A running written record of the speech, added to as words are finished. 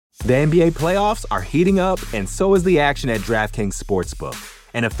The NBA playoffs are heating up, and so is the action at DraftKings Sportsbook,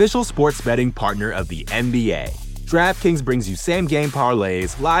 an official sports betting partner of the NBA. DraftKings brings you same-game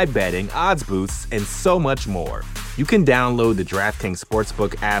parlays, live betting, odds boosts, and so much more. You can download the DraftKings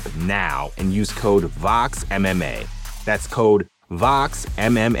Sportsbook app now and use code VOXMMA. That's code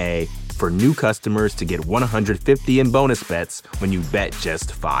VOXMMA for new customers to get $150 in bonus bets when you bet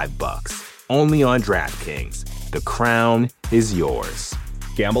just $5. Only on DraftKings. The crown is yours.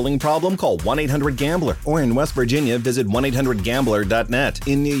 Gambling problem? Call 1-800-GAMBLER. Or in West Virginia, visit 1-800-GAMBLER.net.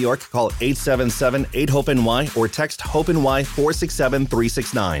 In New York, call 877-8-HOPE-NY or text HOPE-NY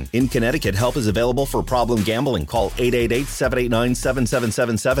 467-369. In Connecticut, help is available for problem gambling. Call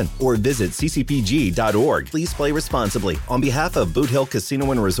 888-789-7777 or visit ccpg.org. Please play responsibly. On behalf of Boot Hill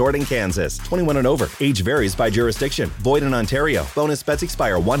Casino and Resort in Kansas, 21 and over. Age varies by jurisdiction. Void in Ontario. Bonus bets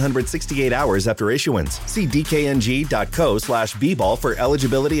expire 168 hours after issuance. See dkng.co/bball for eligibility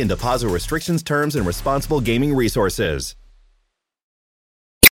and deposit restrictions, terms, and responsible gaming resources.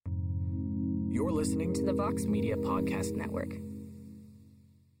 You're listening to the Vox Media Podcast Network.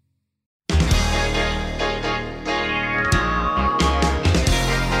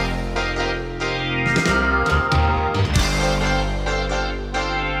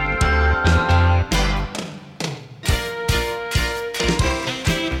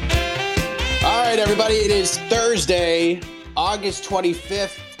 All right, everybody, it is Thursday, August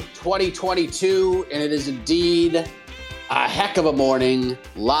 25th, 2022, and it is indeed a heck of a morning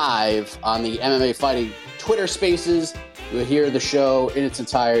live on the MMA Fighting Twitter Spaces. You'll hear the show in its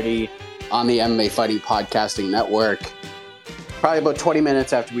entirety on the MMA Fighting Podcasting Network. Probably about 20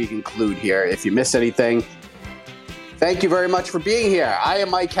 minutes after we conclude here. If you miss anything, thank you very much for being here. I am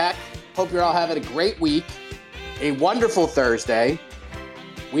Mike Heck. Hope you're all having a great week, a wonderful Thursday.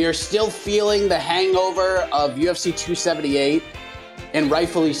 We are still feeling the hangover of UFC 278, and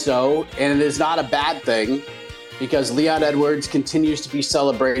rightfully so, and it is not a bad thing because Leon Edwards continues to be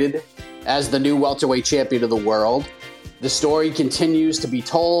celebrated as the new welterweight champion of the world. The story continues to be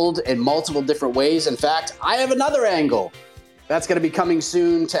told in multiple different ways. In fact, I have another angle that's going to be coming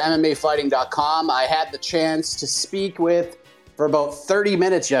soon to MMAfighting.com. I had the chance to speak with, for about 30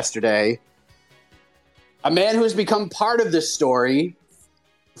 minutes yesterday, a man who has become part of this story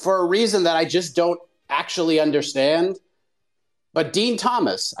for a reason that I just don't actually understand. But Dean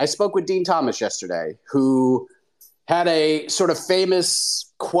Thomas, I spoke with Dean Thomas yesterday, who had a sort of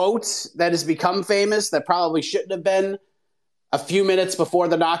famous quote that has become famous that probably shouldn't have been a few minutes before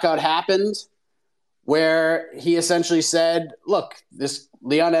the knockout happened, where he essentially said, look, this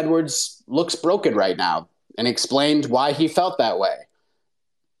Leon Edwards looks broken right now, and explained why he felt that way.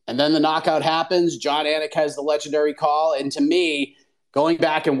 And then the knockout happens. John Anik has the legendary call. And to me, going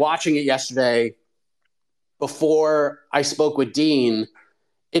back and watching it yesterday before I spoke with Dean,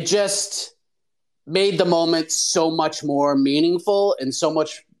 it just made the moment so much more meaningful and so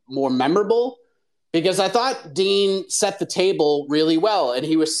much more memorable, because I thought Dean set the table really well. And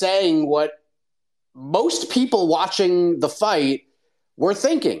he was saying what most people watching the fight were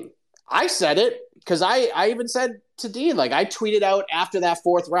thinking. I said it because I even said to Dean, like, I tweeted out after that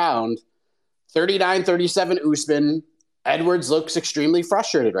fourth round, 39-37 Usman, Edwards looks extremely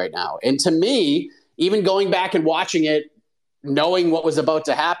frustrated right now. And to me, even going back and watching it, knowing what was about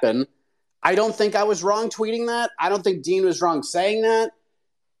to happen, I don't think I was wrong tweeting that. I don't think Dean was wrong saying that.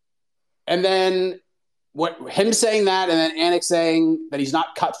 And then him saying that, and then Anik saying that he's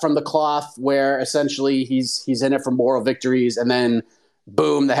not cut from the cloth, where essentially he's in it for moral victories, and then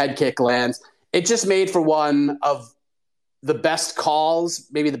boom, the head kick lands. It just made for one of the best calls,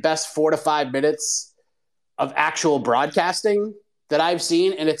 maybe the best 4 to 5 minutes of actual broadcasting that I've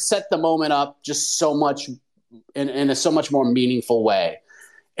seen, and it set the moment up just so much in a so much more meaningful way.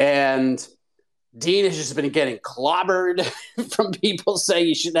 And Dean has just been getting clobbered from people saying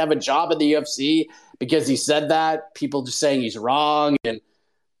he shouldn't have a job in the UFC because he said that. People just saying he's wrong and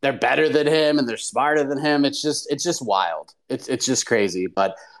they're better than him and they're smarter than him. It's just wild. It's just crazy.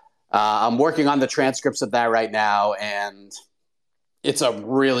 But I'm working on the transcripts of that right now, and it's a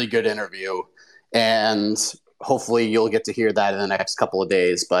really good interview. And hopefully you'll get to hear that in the next couple of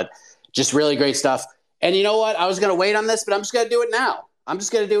days. But just really great stuff. And you know what? I was going to wait on this, but I'm just going to do it now. I'm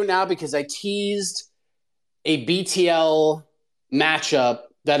just going to do it now because I teased a BTL matchup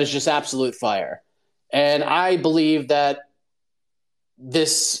that is just absolute fire. And I believe that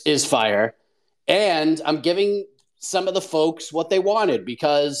this is fire. And I'm giving some of the folks what they wanted,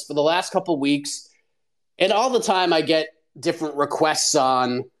 because for the last couple of weeks, and all the time, I get different requests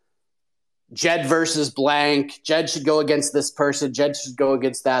on Jed versus blank. Jed should go against this person. Jed should go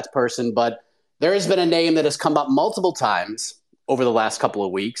against that person. But there has been a name that has come up multiple times over the last couple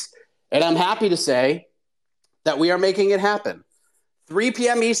of weeks. And I'm happy to say that we are making it happen. 3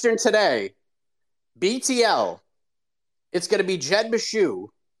 p.m. Eastern today, BTL. It's going to be Jed Meshew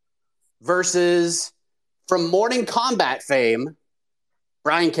versus, from Morning Combat fame,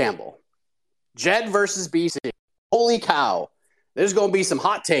 Brian Campbell. Jed versus BC. Holy cow. There's going to be some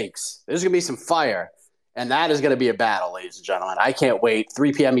hot takes. There's going to be some fire. And that is going to be a battle, ladies and gentlemen. I can't wait.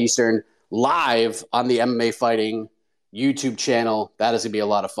 3 p.m. Eastern, live on the MMA Fighting YouTube channel. That is going to be a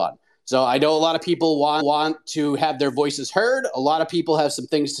lot of fun. So I know a lot of people want to have their voices heard. A lot of people have some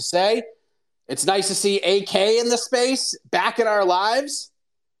things to say. It's nice to see AK in the space, back in our lives.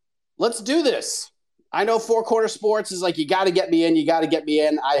 Let's do this. I know Four Quarter Sports is like, you got to get me in. You got to get me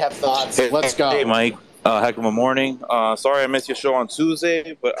in. I have thoughts. Let's go. Hey, Mike. Heck of a morning. Sorry I missed your show on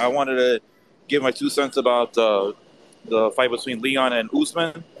Tuesday, but I wanted to give my 2 cents about the fight between Leon and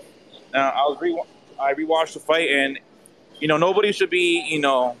Usman. Now, I rewatched the fight, and, nobody should be,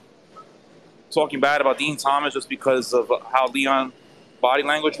 talking bad about Dean Thomas just because of how Leon body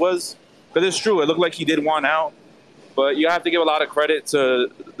language was. Because it's true. It looked like he did one out. But you have to give a lot of credit to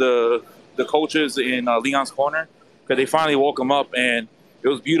the coaches in Leon's corner, because they finally woke him up, and it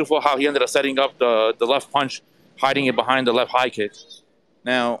was beautiful how he ended up setting up the left punch, hiding it behind the left high kick.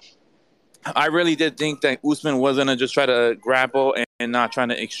 Now, I really did think that Usman was going to just try to grapple and not trying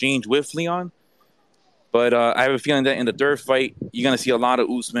to exchange with Leon. But I have a feeling that in the third fight, you're going to see a lot of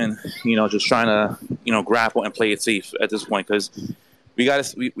Usman, just trying to, grapple and play it safe at this point, because we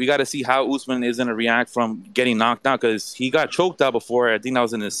got to see how Usman is going to react from getting knocked out, because he got choked out before. I think that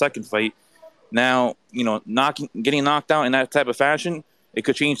was in his second fight. Now, getting knocked out in that type of fashion, it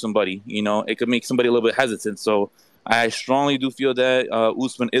could change somebody. It could make somebody a little bit hesitant. So I strongly do feel that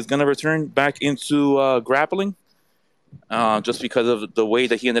Usman is going to return back into grappling, just because of the way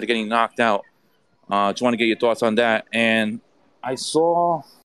that he ended up getting knocked out. Just want to get your thoughts on that. And I saw,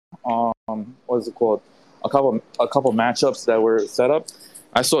 what is it called? A couple matchups that were set up.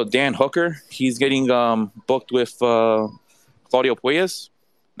 I saw Dan Hooker. He's getting booked with Claudio Puelles.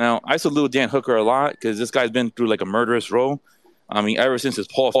 Now, I salute Dan Hooker a lot, because this guy's been through like a murderous row. I mean, ever since his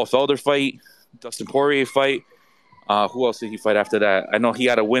Paul Felder fight, Dustin Poirier fight. Who else did he fight after that? I know he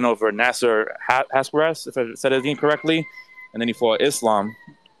had a win over Nasser Hasperas, if I said his name correctly. And then he fought Islam.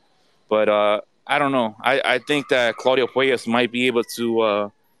 But I don't know. I think that Claudio Puelles might be able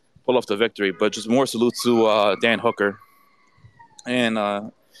to pull off the victory. But just more salute to Dan Hooker.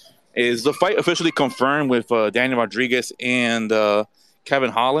 And is the fight officially confirmed with Daniel Rodriguez and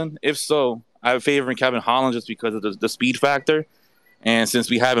Kevin Holland? If so, I'm favoring Kevin Holland just because of the speed factor. And since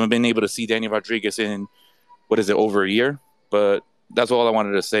we haven't been able to see Daniel Rodriguez in, over a year? But that's all I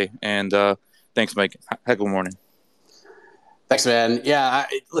wanted to say. And thanks, Mike. Heck of a morning. Thanks, man. Yeah,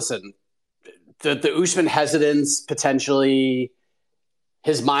 listen, the Usman hesitance, potentially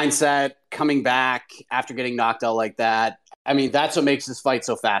his mindset coming back after getting knocked out like that. I mean, that's what makes this fight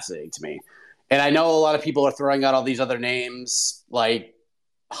so fascinating to me. And I know a lot of people are throwing out all these other names, like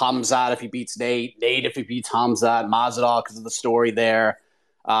Hamzat if he beats Nate if he beats Hamzat, Masvidal because of the story there.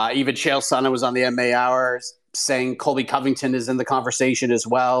 Even Chael Sonnen was on the MMA Hour saying Colby Covington is in the conversation as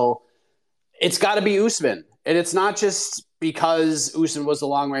well. It's got to be Usman. And it's not just because Usman was the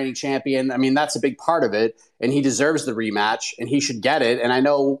long-reigning champion. I mean, that's a big part of it, and he deserves the rematch, and he should get it. And I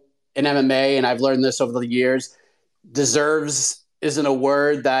know in MMA, and I've learned this over the years, deserves isn't a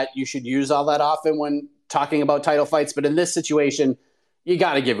word that you should use all that often when talking about title fights. But in this situation, you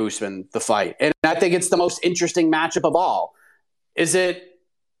got to give Usman the fight. And I think it's the most interesting matchup of all.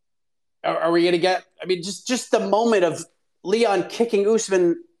 Are we going to get, I mean, just the moment of Leon kicking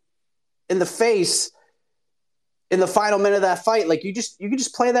Usman in the face in the final minute of that fight, like you could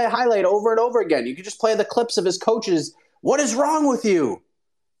just play that highlight over and over again. You could just play the clips of his coaches. What is wrong with you?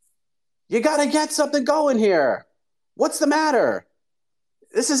 You got to get something going here. What's the matter?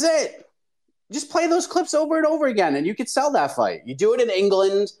 This is it. Just play those clips over and over again, and you could sell that fight. You do it in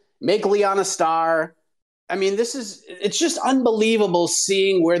England, make Leon a star. I mean, it's just unbelievable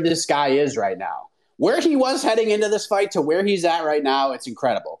seeing where this guy is right now. Where he was heading into this fight to where he's at right now, it's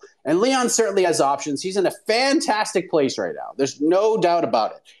incredible. And Leon certainly has options. He's in a fantastic place right now. There's no doubt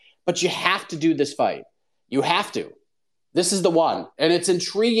about it. But you have to do this fight. You have to. This is the one. And it's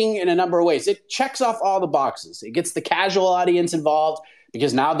intriguing in a number of ways. It checks off all the boxes. It gets the casual audience involved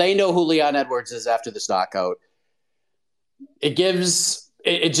because now they know who Leon Edwards is after this knockout. It just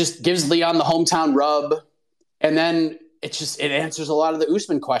gives Leon the hometown rub. And then it answers a lot of the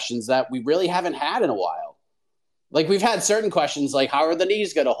Usman questions that we really haven't had in a while. Like, we've had certain questions like, how are the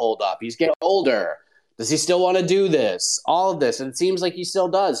knees going to hold up? He's getting older. Does he still want to do this? All of this. And it seems like he still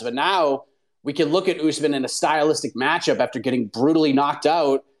does. But now we can look at Usman in a stylistic matchup after getting brutally knocked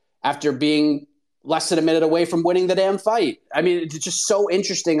out after being less than a minute away from winning the damn fight. I mean, it's just so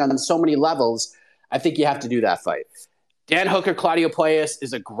interesting on so many levels. I think you have to do that fight. Dan Hooker, Claudio Puelles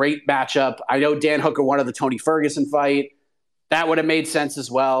is a great matchup. I know Dan Hooker wanted the Tony Ferguson fight. That would have made sense as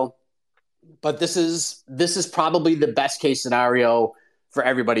well. But this is probably the best case scenario for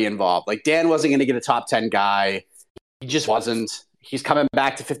everybody involved. Like, Dan wasn't going to get a top 10 guy. He just wasn't. He's coming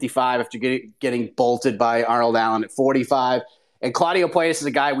back to 55 after getting bolted by Arnold Allen at 45. And Claudio Puelles is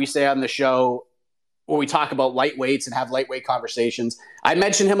a guy we say on the show when we talk about lightweights and have lightweight conversations. I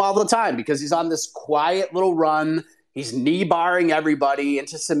mention him all the time because he's on this quiet little run. He's knee-barring everybody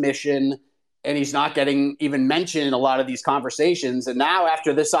into submission, and he's not getting even mentioned in a lot of these conversations. And now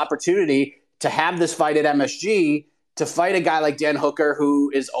after this opportunity to have this fight at MSG, to fight a guy like Dan Hooker who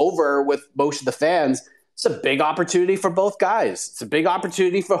is over with most of the fans, it's a big opportunity for both guys. It's a big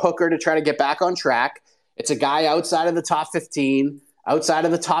opportunity for Hooker to try to get back on track. It's a guy outside of the top 15, outside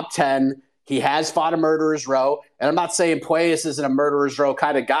of the top 10. He has fought a murderer's row. And I'm not saying Puelles isn't a murderer's row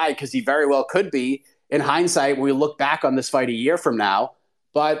kind of guy, because he very well could be in hindsight when we look back on this fight a year from now.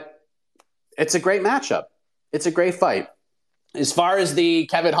 But it's a great matchup. It's a great fight. As far as the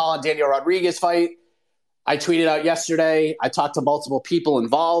Kevin Holland, Daniel Rodriguez fight, I tweeted out yesterday. I talked to multiple people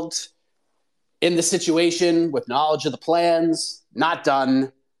involved in the situation with knowledge of the plans. Not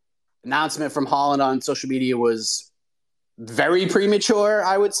done. Announcement from Holland on social media was very premature,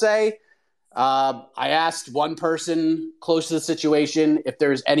 I would say. I asked one person close to the situation if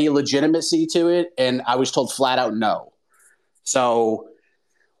there's any legitimacy to it, and I was told flat out no. So,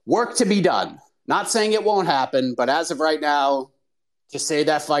 work to be done. Not saying it won't happen, but as of right now, to say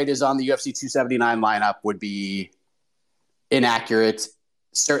that fight is on the UFC 279 lineup would be inaccurate,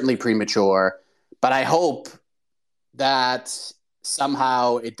 certainly premature. But I hope that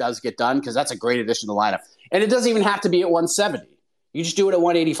somehow it does get done, because that's a great addition to the lineup. And it doesn't even have to be at 170. You just do it at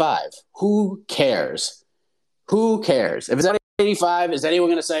 185. Who cares? Who cares? If it's at 185, is anyone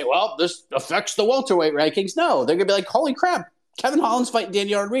going to say, well, this affects the welterweight rankings? No. They're going to be like, holy crap, Kevin Holland's fighting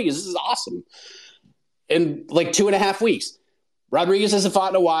Daniel Rodriguez. This is awesome. In like 2.5 weeks. Rodriguez hasn't fought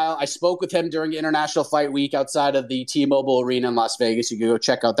in a while. I spoke with him during International Fight Week outside of the T-Mobile Arena in Las Vegas. You can go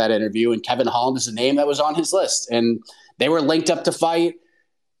check out that interview. And Kevin Holland is a name that was on his list. And they were linked up to fight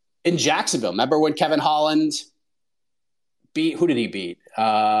in Jacksonville. Remember when Kevin Holland beat – who did he beat?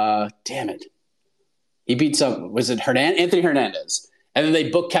 Damn it. He beat some – was it Anthony Hernandez? And then they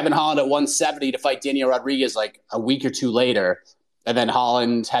booked Kevin Holland at 170 to fight Daniel Rodriguez like a week or two later. And then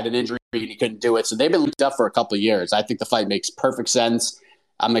Holland had an injury and he couldn't do it. So they've been linked up for a couple of years. I think the fight makes perfect sense.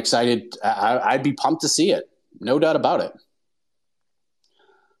 I'm excited. I'd be pumped to see it. No doubt about it.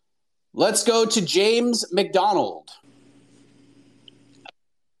 Let's go to James McDonald.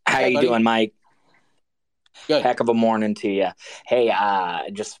 How you doing, Mike? Good. Heck of a morning to you. Hey,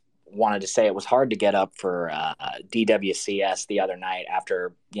 just wanted to say it was hard to get up for DWCS the other night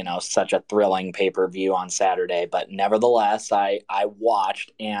after, such a thrilling pay-per-view on Saturday. But nevertheless, I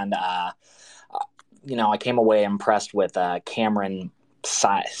watched, and, I came away impressed with Cameron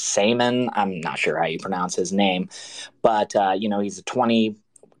Saman. I'm not sure how you pronounce his name. But, he's a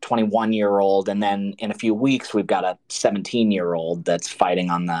 21-year-old, and then in a few weeks, we've got a 17-year-old that's fighting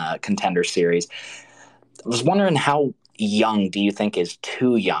on the Contender Series. I was wondering, how young do you think is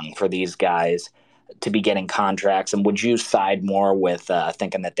too young for these guys to be getting contracts? And would you side more with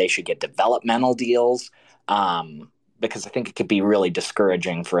thinking that they should get developmental deals? Because I think it could be really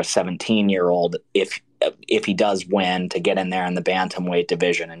discouraging for a 17-year-old if he does win to get in there in the bantamweight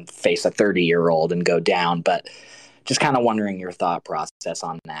division and face a 30-year-old and go down. But just kind of wondering your thought process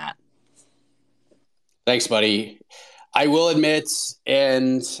on that. Thanks, buddy. I will admit,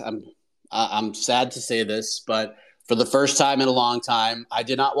 and I'm sad to say this, but for the first time in a long time, I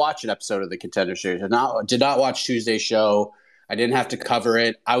did not watch an episode of the Contender Series. I did not watch Tuesday's show. I didn't have to cover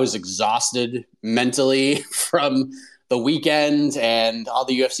it. I was exhausted mentally from the weekend and all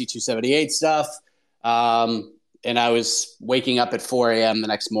the UFC 278 stuff. And I was waking up at 4 a.m. the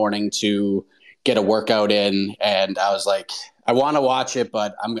next morning to get a workout in. And I was like, I want to watch it,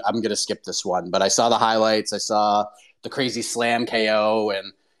 but I'm going to skip this one. But I saw the highlights. I saw the crazy slam KO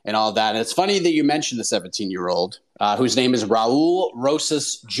and all that. And it's funny that you mentioned the 17-year-old, whose name is Raul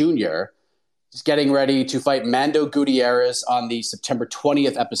Rosas Jr. He's getting ready to fight Mando Gutierrez on the September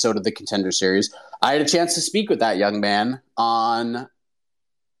 20th episode of the Contender Series. I had a chance to speak with that young man on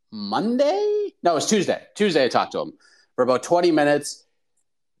Monday? No, it was Tuesday. Tuesday I talked to him for about 20 minutes.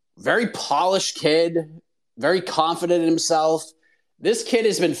 Very polished kid, very confident in himself. This kid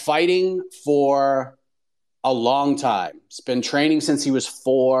has been fighting for a long time. He's been training since he was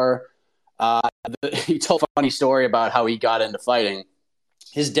 4. He told a funny story about how he got into fighting.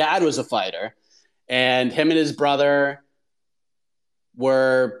 His dad was a fighter, and him and his brother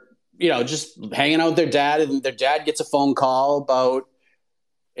were, just hanging out with their dad, and their dad gets a phone call about.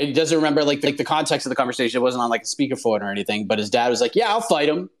 He doesn't remember like the context of the conversation. It wasn't on like a speakerphone or anything, but his dad was like, "Yeah, I'll fight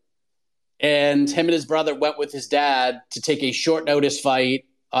him." And him and his brother went with his dad to take a short notice fight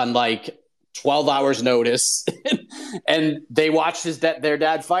on like 12 hours notice. And they watched their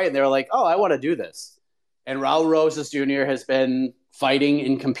dad fight, and they were like, "Oh, I want to do this." And Raul Rosas Jr. has been fighting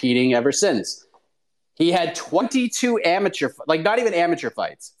and competing ever since. He had 22 not even amateur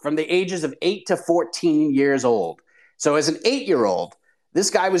fights, from the ages of 8 to 14 years old. So as an 8-year-old, this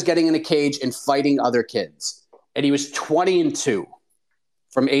guy was getting in a cage and fighting other kids. And he was 20-2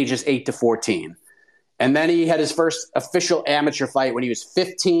 from ages 8 to 14. And then he had his first official amateur fight when he was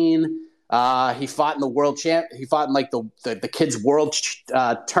 15. He fought in the world He fought in like the kids' world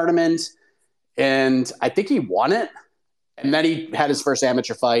tournament. And I think he won it. And then he had his first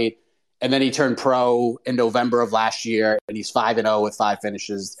amateur fight. And then he turned pro in November of last year. And he's 5-0 with 5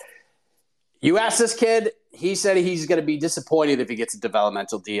 finishes. You ask this kid, he said he's going to be disappointed if he gets a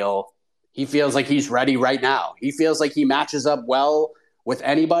developmental deal. He feels like he's ready right now. He feels like he matches up well with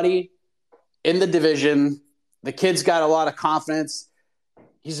anybody in the division. The kid's got a lot of confidence.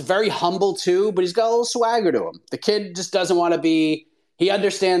 He's very humble too, but he's got a little swagger to him. The kid just doesn't want to be – he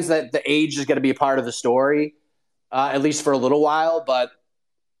understands that the age is going to be a part of the story, at least for a little while. But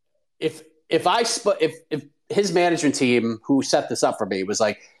if his management team who set this up for me was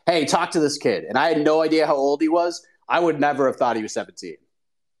like, "Hey, talk to this kid," and I had no idea how old he was, I would never have thought he was 17.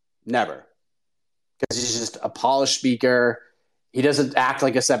 Never. Because he's just a polished speaker. He doesn't act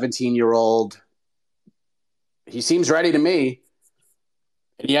like a 17-year-old. He seems ready to me.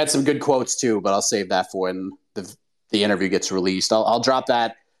 And he had some good quotes too, but I'll save that for when the interview gets released. I'll drop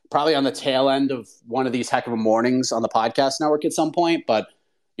that probably on the tail end of one of these heck of a mornings on the podcast network at some point, but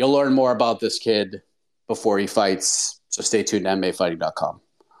you'll learn more about this kid before he fights. So stay tuned to MMAfighting.com.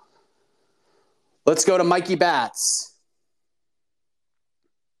 Let's go to Mikey Batts.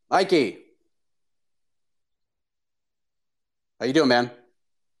 Mikey. How you doing, man?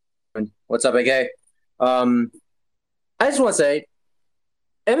 What's up, AK? I just want to say,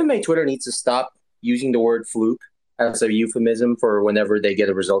 MMA Twitter needs to stop using the word fluke as a euphemism for whenever they get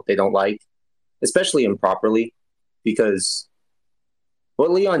a result they don't like, especially improperly, because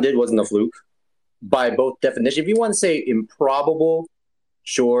what Leon did wasn't a fluke by both definition. If you want to say improbable,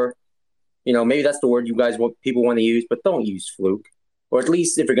 sure, maybe that's the word people want to use, but don't use fluke. Or at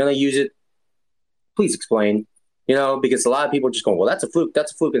least if you're going to use it, please explain, because a lot of people just go, "Well, that's a fluke.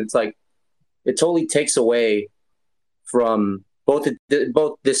 That's a fluke." And it's like, it totally takes away from both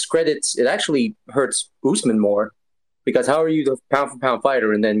discredits. It actually hurts Usman more, because how are you the pound for pound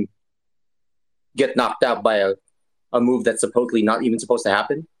fighter and then get knocked out by a move that's supposedly not even supposed to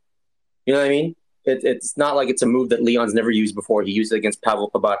happen? You know what I mean? It's not like it's a move that Leon's never used before. He used it against Pavel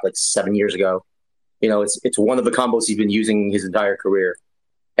Kabak like 7 years ago. It's one of the combos he's been using his entire career.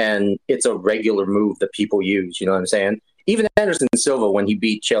 And it's a regular move that people use, you know what I'm saying? Even Anderson Silva, when he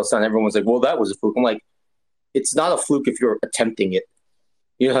beat Chael Sonnen, everyone was like, "Well, that was a fluke." I'm like, it's not a fluke if you're attempting it.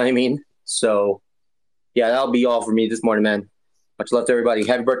 You know what I mean? So, yeah, that'll be all for me this morning, man. Much love to everybody.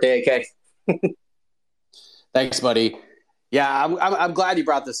 Happy birthday, AK. Thanks, buddy. Yeah, I'm glad you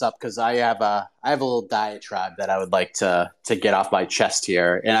brought this up, because I have a little diatribe that I would like to get off my chest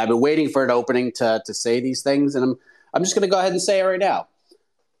here, and I've been waiting for an opening to say these things, and I'm just going to go ahead and say it right now.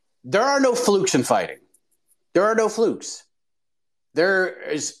 There are no flukes in fighting. There are no flukes. There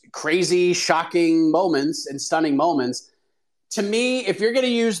is crazy, shocking moments and stunning moments. To me, if you're going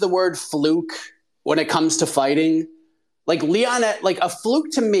to use the word fluke when it comes to fighting, like a fluke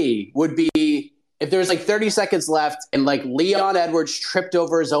to me would be if there's like 30 seconds left and like Leon Edwards tripped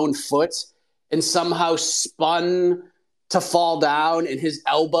over his own foot and somehow spun to fall down and his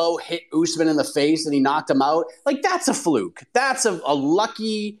elbow hit Usman in the face and he knocked him out. Like, that's a fluke. That's a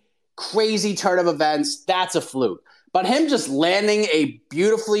lucky, crazy turn of events. That's a fluke. But him just landing a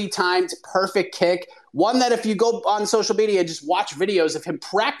beautifully timed, perfect kick, one that if you go on social media and just watch videos of him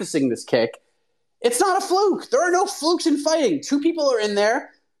practicing this kick, it's not a fluke. There are no flukes in fighting. 2 people are in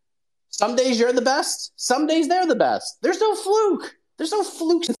there. Some days you're the best. Some days they're the best. There's no fluke. There's no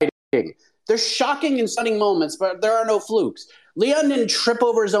flukes in fighting. There's shocking and stunning moments, but there are no flukes. Leon didn't trip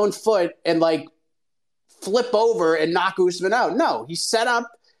over his own foot and like flip over and knock Usman out. No, he set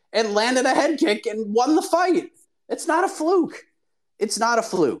up and landed a head kick and won the fight. It's not a fluke. It's not a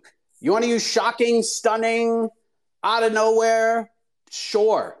fluke. You want to use shocking, stunning, out of nowhere?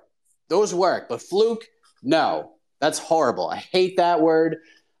 Sure. Those work. But fluke, no. That's horrible. I hate that word.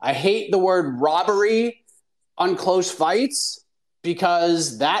 I hate the word robbery on close fights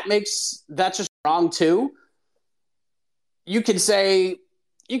because that's just wrong too. You can say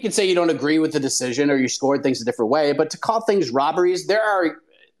you don't agree with the decision or you scored things a different way, but to call things robberies, there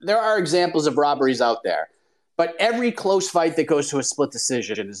are examples of robberies out there. But every close fight that goes to a split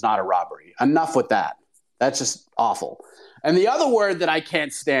decision is not a robbery. Enough with that. That's just awful. And the other word that I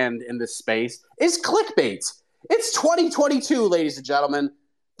can't stand in this space is clickbait. It's 2022, ladies and gentlemen.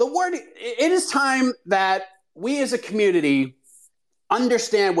 It is time that we as a community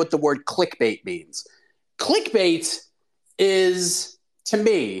understand what the word clickbait means. Clickbait is, to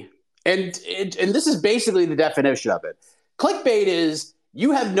me, and this is basically the definition of it. Clickbait is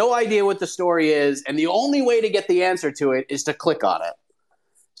you have no idea what the story is, and the only way to get the answer to it is to click on it.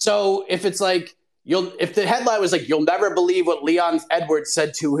 So if it's like, if the headline was like, you'll never believe what Leon Edwards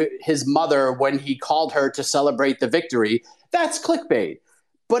said to his mother when he called her to celebrate the victory, that's clickbait.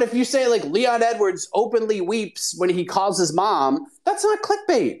 But if you say like Leon Edwards openly weeps when he calls his mom, that's not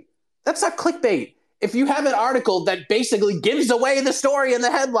clickbait. That's not clickbait. If you have an article that basically gives away the story in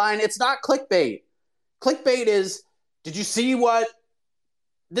the headline, it's not clickbait. Clickbait is, did you see what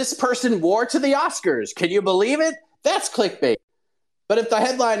this person wore to the Oscars? Can you believe it? That's clickbait. But if the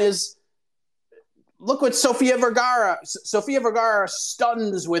headline is, look what Sofia Vergara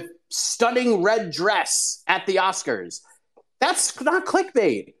stuns with stunning red dress at the Oscars. That's not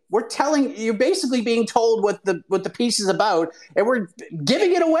clickbait. You're basically being told what the piece is about, and we're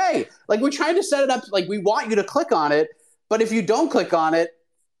giving it away. Like, we're trying to set it up like we want you to click on it, but if you don't click on it,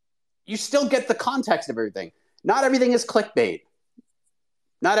 you still get the context of everything. Not everything is clickbait.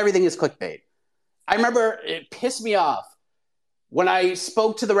 Not everything is clickbait. I remember it pissed me off when I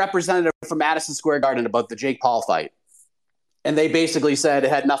spoke to the representative from Madison Square Garden about the Jake Paul fight, and they basically said it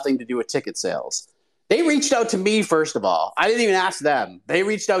had nothing to do with ticket sales. They reached out to me, first of all. I didn't even ask them. They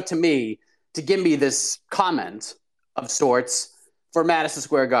reached out to me to give me this comment of sorts for Madison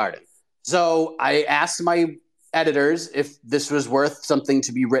Square Garden. So I asked my editors if this was worth something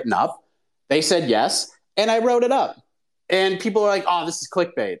to be written up. They said yes, and I wrote it up. And people are like, oh, this is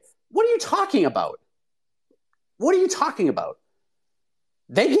clickbait. What are you talking about? What are you talking about?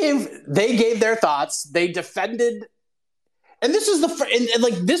 They gave their thoughts. They defended. And this is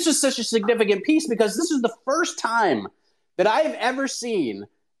this was such a significant piece because this is the first time that I have ever seen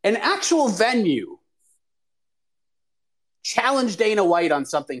an actual venue challenge Dana White on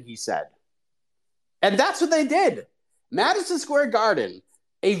something he said. And that's what they did. Madison Square Garden,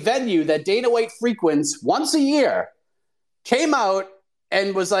 a venue that Dana White frequents once a year, came out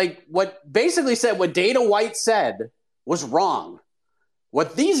and was like, basically said what Dana White said was wrong.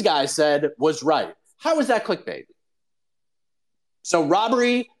 What these guys said was right. How is that clickbait? So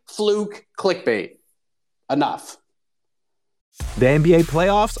robbery, fluke, clickbait. Enough. The NBA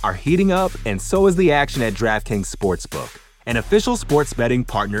playoffs are heating up, and so is the action at DraftKings Sportsbook, an official sports betting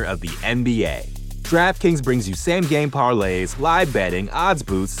partner of the NBA. DraftKings brings you same-game parlays, live betting, odds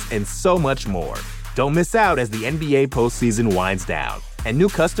boosts, and so much more. Don't miss out as the NBA postseason winds down. And new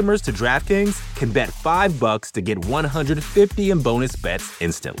customers to DraftKings can bet $5 to get $150 in bonus bets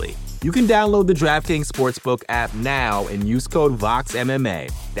instantly. You can download the DraftKings Sportsbook app now and use code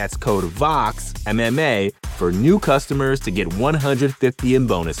VOXMMA. That's code VOXMMA for new customers to get $150 in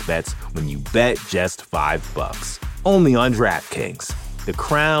bonus bets when you bet just $5. Only on DraftKings. The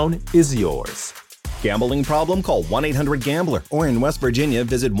crown is yours. Gambling problem? Call 1-800-GAMBLER. Or in West Virginia,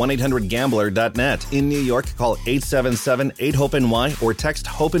 visit 1-800-GAMBLER.net. In New York, call 877-8-HOPE-NY or text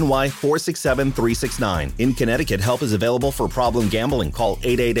HOPE-NY 467-369. In Connecticut, help is available for problem gambling. Call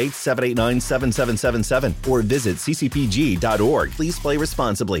 888-789-7777 or visit ccpg.org. Please play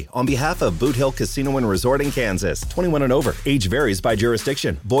responsibly. On behalf of Boot Hill Casino and Resort in Kansas, 21 and over. Age varies by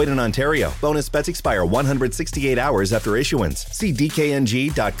jurisdiction. Void in Ontario. Bonus bets expire 168 hours after issuance. See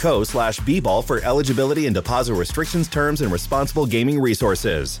dkng.co/bball for eligibility and deposit restrictions, terms, and responsible gaming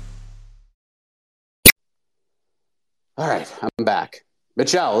resources. All right, I'm back.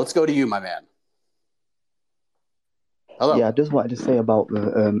 Michelle, let's go to you, my man. Hello. Yeah, I just wanted to say about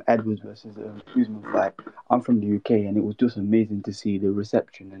the Edwards versus Usman fight. I'm from the UK, and it was just amazing to see the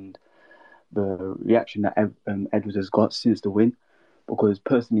reception and the reaction that Edwards has got since the win. Because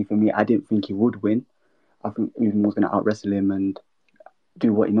personally, for me, I didn't think he would win. I think Usman was going to out-wrestle him and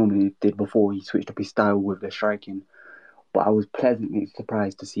do what he normally did before he switched up his style with the striking. But I was pleasantly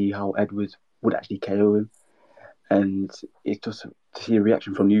surprised to see how Edwards would actually KO him. And it's just to see a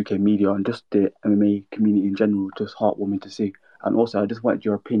reaction from the UK media and just the MMA community in general, just heartwarming to see. And also, I just wanted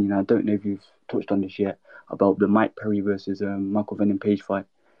your opinion. I don't know if you've touched on this yet, about the Mike Perry versus Michael Venom Page fight.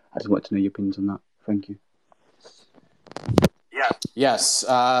 I just wanted to know your opinions on that. Thank you. Yeah, Yes.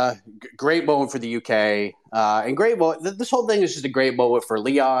 Great moment for the UK. And great moment. This whole thing is just a great moment for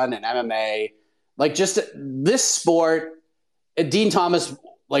Leon and MMA. Like, just this sport. Dean Thomas,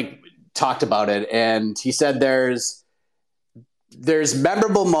 like, talked about it, and he said there's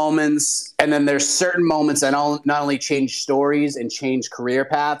memorable moments, and then there's certain moments that not only change stories and change career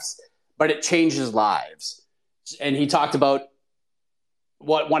paths, but it changes lives. And he talked about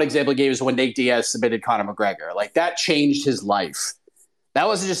what one example he gave is when Nate Diaz submitted Conor McGregor. Like, that changed his life. That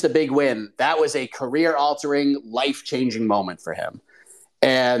wasn't just a big win. That was a career-altering, life-changing moment for him.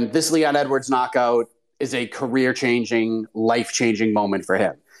 And this Leon Edwards knockout is a career-changing, life-changing moment for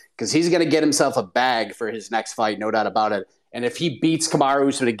him. Because he's going to get himself a bag for his next fight, no doubt about it. And if he beats Kamaru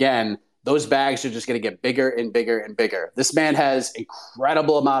Usman again, those bags are just going to get bigger and bigger and bigger. This man has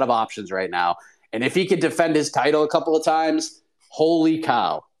incredible amount of options right now. And if he can defend his title a couple of times, holy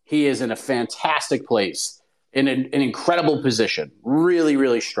cow, he is in a fantastic place. In an incredible position, really,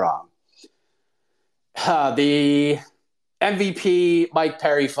 really strong. The MVP Mike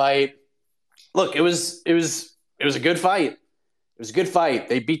Perry fight. Look, it was a good fight. It was a good fight.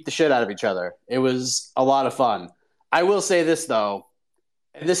 They beat the shit out of each other. It was a lot of fun. I will say this though,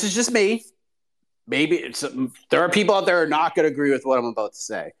 and this is just me. Maybe there are people out there who are not going to agree with what I'm about to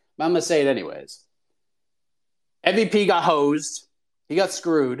say, but I'm going to say it anyways. MVP got hosed. He got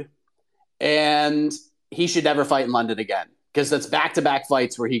screwed, and he should never fight in London again, because that's back-to-back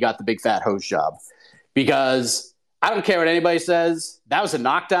fights where he got the big fat host job. Because I don't care what anybody says. That was a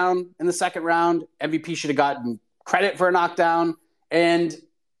knockdown in the second round. MVP should have gotten credit for a knockdown. And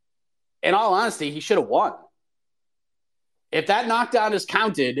in all honesty, he should have won. If that knockdown is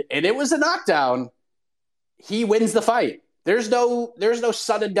counted, and it was a knockdown, he wins the fight. There's no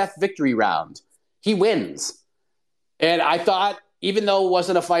sudden death victory round. He wins. And I thought, even though it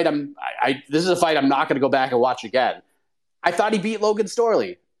wasn't a fight, this is a fight I'm not going to go back and watch again. I thought he beat Logan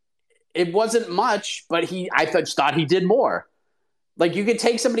Storley. It wasn't much, but I just thought he did more. Like, you could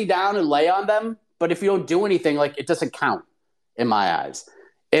take somebody down and lay on them, but if you don't do anything, like, it doesn't count in my eyes.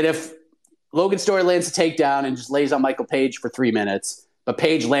 And if Logan Storley lands a takedown and just lays on Michael Page for 3 minutes, but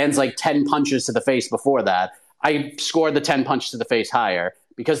Page lands like 10 punches to the face before that, I scored the 10 punches to the face higher,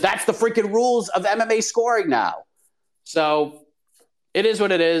 because that's the freaking rules of MMA scoring now. So it is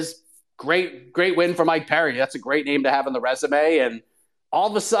what it is. Great win for Mike Perry. That's a great name to have on the resume. And all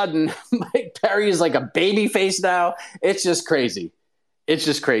of a sudden, Mike Perry is like a baby face now. It's just crazy. It's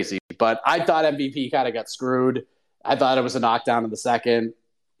just crazy. But I thought MVP kind of got screwed. I thought it was a knockdown in the second.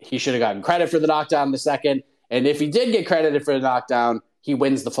 He should have gotten credit for the knockdown in the second. And if he did get credited for the knockdown, he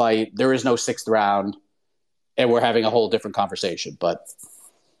wins the fight. There is no sixth round. And we're having a whole different conversation. But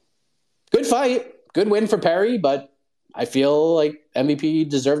good fight. Good win for Perry, but I feel like MVP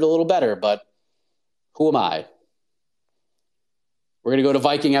deserved a little better, but who am I? We're going to go to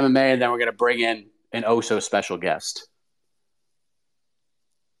Viking MMA, and then we're going to bring in an oh-so-special guest.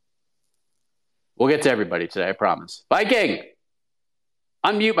 We'll get to everybody today, I promise. Viking!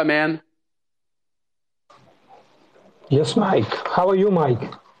 Unmute, my man. Yes, Mike. How are you,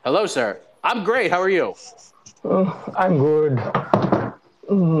 Mike? Hello, sir. I'm great. How are you? I'm good.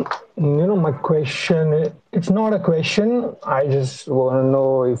 My question, it's not a question. I just want to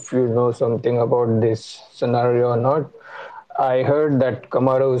know if you know something about this scenario or not. I heard that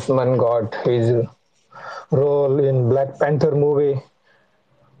Kamaru Usman got his role in Black Panther movie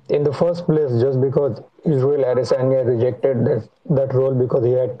in the first place just because Israel Adesanya rejected that role because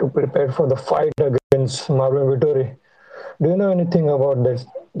he had to prepare for the fight against Marvin Vittori. Do you know anything about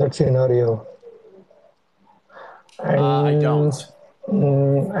that scenario? I don't.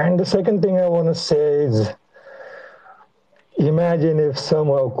 And the second thing I want to say is, imagine if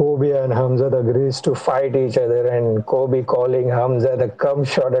somehow Kobe and Hamzat agrees to fight each other, and Kobe calling Hamzat a cum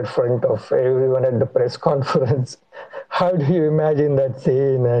shot at front of everyone at the press conference. How do you imagine that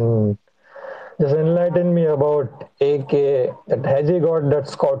scene? And just enlighten me about AK. That has he got that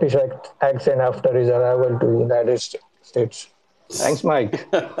Scottish accent after his arrival to the United States? Thanks, Mike.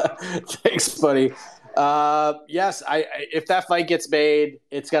 Thanks, buddy. Yes, if that fight gets made,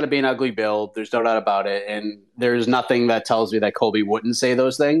 it's got to be an ugly build. There's no doubt about it. And there's nothing that tells me that Colby wouldn't say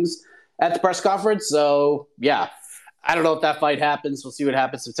those things at the press conference. So, yeah, I don't know if that fight happens. We'll see what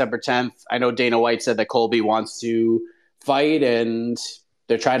happens September 10th. I know Dana White said that Colby wants to fight, and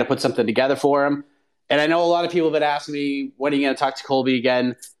they're trying to put something together for him. And I know a lot of people have been asking me, when are you going to talk to Colby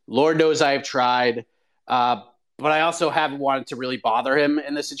again? Lord knows I've tried. But I also haven't wanted to really bother him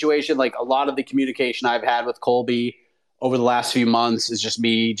in this situation. Like, a lot of the communication I've had with Colby over the last few months is just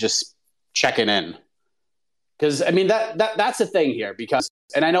me just checking in. Because, I mean, that's the thing here. Because,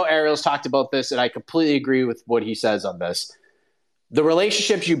 and I know Ariel's talked about this, and I completely agree with what he says on this. the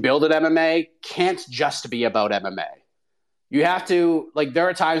relationships you build at MMA can't just be about MMA. You have to, like, there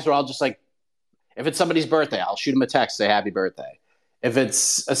are times where I'll just, like, if it's somebody's birthday, I'll shoot them a text, say happy birthday. If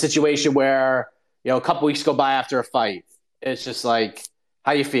it's a situation where, a couple weeks go by after a fight, it's just like,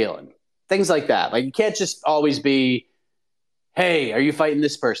 how you feeling? Things like that. Like, you can't just always be, hey, are you fighting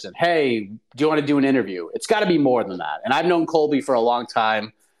this person? Hey, do you want to do an interview? It's got to be more than that. And I've known Colby for a long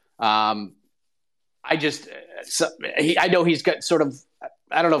time. I know he's got sort of,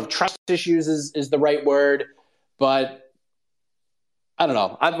 I don't know if trust issues is the right word, but I don't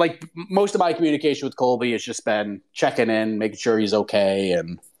know. I've like most of my communication with Colby has just been checking in, making sure he's okay.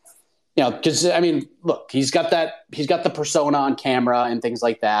 And, because I mean, look, he's got the persona on camera and things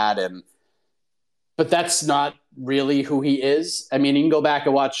like that. But that's not really who he is. I mean, you can go back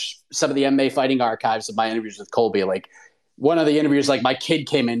and watch some of the MMA fighting archives of my interviews with Colby. Like one of the interviews, like my kid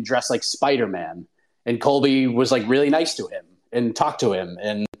came in dressed like Spider-Man and Colby was like really nice to him and talked to him.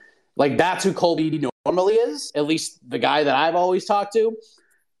 And like, that's who Colby normally is, at least the guy that I've always talked to.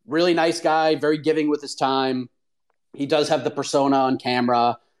 Really nice guy, very giving with his time. He does have the persona on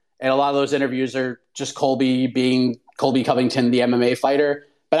camera. And a lot of those interviews are just Colby being Colby Covington, the MMA fighter.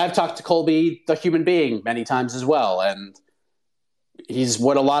 But I've talked to Colby, the human being, many times as well. And he's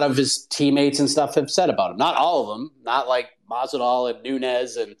what a lot of his teammates and stuff have said about him. Not all of them, not like Masvidal and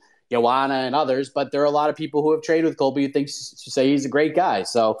Nunes and Joanna and others, but there are a lot of people who have trained with Colby who say he's a great guy.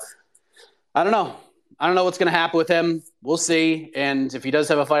 So I don't know. I don't know what's going to happen with him. We'll see. And if he does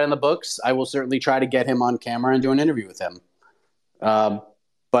have a fight on the books, I will certainly try to get him on camera and do an interview with him.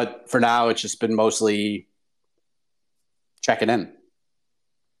 But for now, it's just been mostly checking in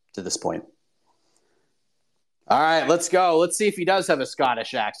to this point. All right, let's go. Let's see if he does have a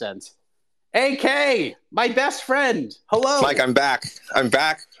Scottish accent. AK, my best friend. Hello. Mike, I'm back. I'm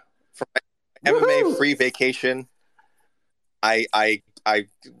back from my MMA free vacation. I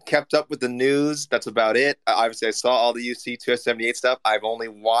kept up with the news. That's about it. Obviously, I saw all the UFC 278 stuff. I've only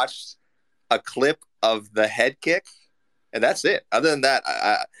watched a clip of the head kick, and that's it. Other than that,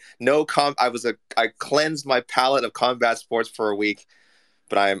 I cleansed my palate of combat sports for a week,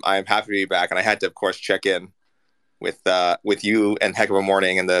 but I'm happy to be back, and I had to, of course, check in with you and Heck of a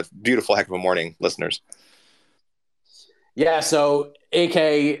Morning and the beautiful Heck of a Morning listeners. Yeah. So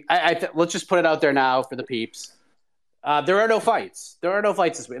AK, let's just put it out there now for the peeps. There are no fights. There are no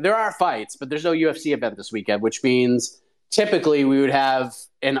fights this week. There are fights, but there's no UFC event this weekend, which means typically we would have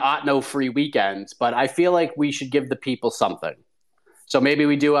an Otno free weekend, but I feel like we should give the people something. So maybe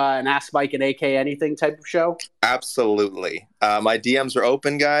we do an Ask Mike and AK anything type of show? Absolutely. My DMs are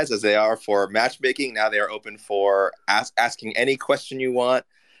open, guys, as they are for matchmaking. Now they are open for asking any question you want.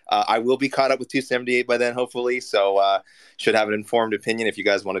 I will be caught up with 278 by then, hopefully. So should have an informed opinion. If you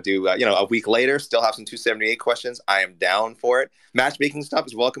guys want to do, a week later, still have some 278 questions, I am down for it. Matchmaking stuff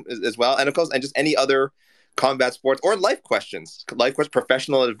is welcome as well. And of course, and just any other combat sports or life questions,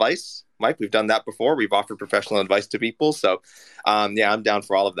 professional advice. Mike, we've done that before. We've offered professional advice to people. So, I'm down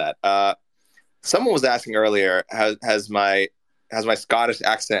for all of that. Someone was asking earlier, has my Scottish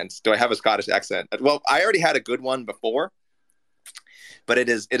accent? Do I have a Scottish accent? Well, I already had a good one before, but it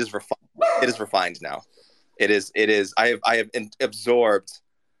is refined now. It is. I have absorbed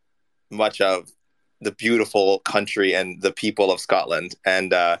much of the beautiful country and the people of Scotland,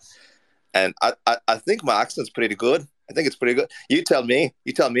 and I think my accent's pretty good. I think it's pretty good. You tell me.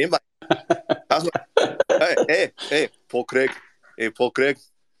 Hey, Paul Craig. Hey, Paul Craig.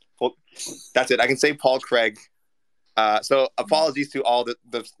 That's it. I can say Paul Craig. So apologies to all the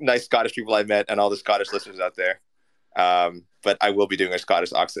nice Scottish people I met and all the Scottish listeners out there. But I will be doing a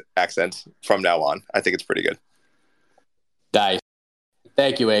Scottish accent from now on. I think it's pretty good. Nice.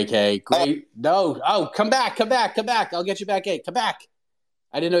 Thank you, AK. Great. Come back. I'll get you back, AK. Come back.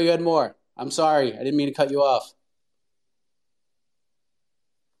 I didn't know you had more. I'm sorry. I didn't mean to cut you off.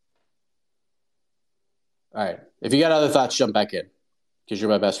 All right. If you got other thoughts, jump back in because you're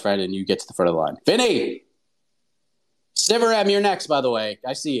my best friend and you get to the front of the line. Vinny! Siveram, you're next, by the way.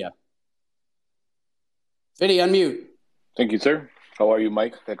 I see you. Vinny, unmute. Thank you, sir. How are you,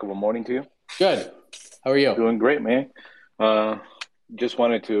 Mike? Heck of a morning to you. Good. How are you? Doing great, man. Just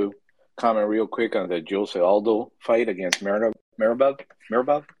wanted to comment real quick on the Jose Aldo fight against Marabel.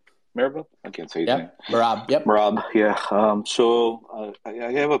 I can't say his name. Marab. Yep. Marab. Yeah. So I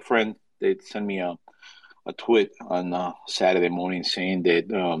have a friend that sent me a tweet on Saturday morning saying that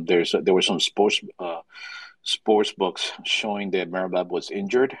there were some sports books showing that Marabel was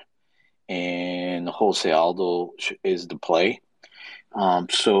injured and Jose Aldo is the play.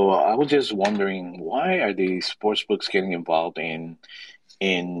 So I was just wondering, why are these sports books getting involved in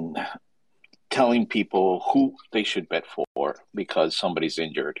telling people who they should bet for because somebody's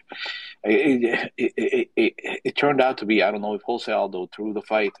injured. It turned out to be, I don't know if Jose Aldo threw the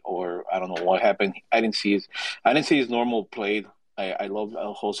fight or I don't know what happened. I didn't see his normal play. I love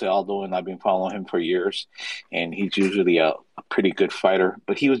Jose Aldo, and I've been following him for years, and he's usually a pretty good fighter.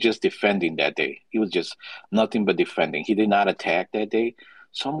 But he was just defending that day. He was just nothing but defending. He did not attack that day.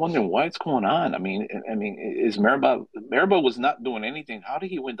 So I'm wondering what's going on. I mean, is Merab was not doing anything? How did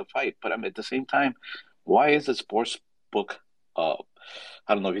he win the fight? But at the same time, why is the sports book? I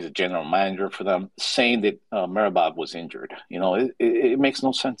don't know if he's a general manager for them, saying that Merab was injured. It makes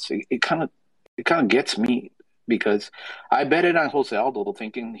no sense. It kind of gets me because I bet it on Jose Aldo,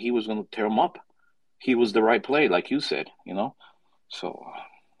 thinking he was going to tear him up. He was the right play, like you said. So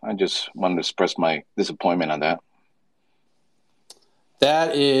I just wanted to express my disappointment on that.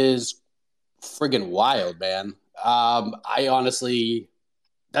 That is friggin' wild, man. I honestly,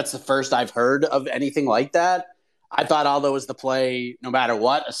 that's the first I've heard of anything like that. I thought Aldo was the play no matter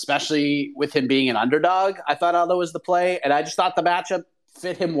what, especially with him being an underdog. I thought Aldo was the play, and I just thought the matchup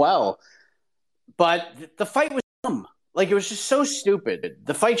fit him well. But the fight was dumb. Like, it was just so stupid.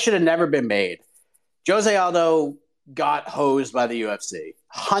 The fight should have never been made. Jose Aldo got hosed by the UFC.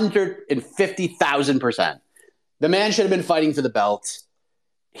 150,000%. The man should have been fighting for the belt.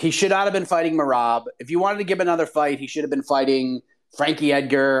 He should not have been fighting Merab. If you wanted to give another fight, he should have been fighting Frankie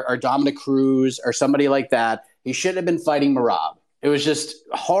Edgar or Dominic Cruz or somebody like that. He shouldn't have been fighting Merab. It was just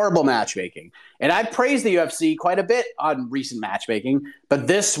horrible matchmaking. And I praised the UFC quite a bit on recent matchmaking, but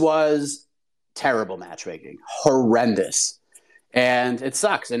this was terrible matchmaking. Horrendous. And it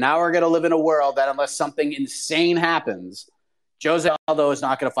sucks. And now we're going to live in a world that unless something insane happens, Jose Aldo is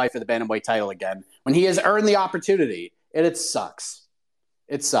not going to fight for the bantamweight title again when he has earned the opportunity. And it sucks.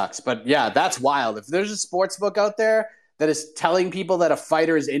 It sucks. But yeah, that's wild. If there's a sports book out there that is telling people that a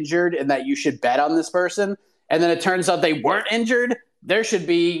fighter is injured and that you should bet on this person, and then it turns out they weren't injured, there should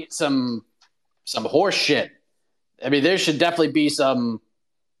be some horse shit. I mean, there should definitely be some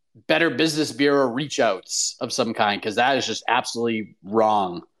Better Business Bureau reach outs of some kind, because that is just absolutely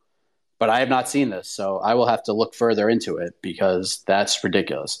wrong. But I have not seen this, so I will have to look further into it because that's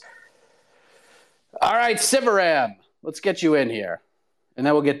ridiculous. All right, Sivaram, let's get you in here. And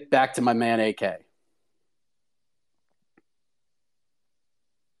then we'll get back to my man, AK.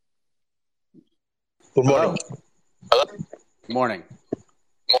 Good morning. Hello. Good morning.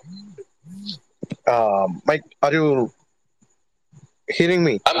 Mike, are you hearing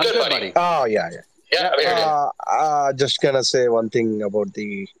me? I'm good, buddy. Oh, yeah. Yeah, just gonna say one thing about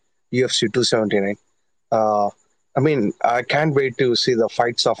the UFC 279. I mean, I can't wait to see the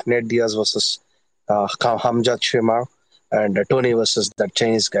fights of Nate Diaz versus Hamzat Shimar and Tony versus that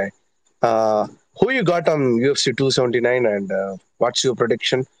Chinese guy. Who you got on UFC 279 and what's your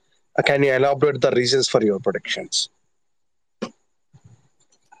prediction? Can you elaborate the reasons for your predictions?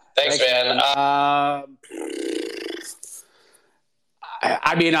 Thanks, man.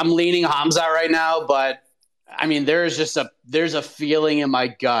 I mean, I'm leaning Hamza right now, but I mean, there's a feeling in my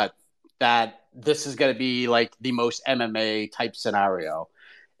gut that this is going to be like the most MMA type scenario.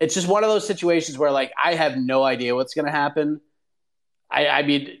 It's just one of those situations where, like, I have no idea what's going to happen. I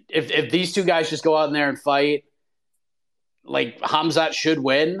mean, if these two guys just go out in there and fight, like, Hamzat should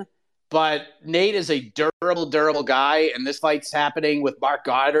win. But Nate is a durable guy, and this fight's happening with Mark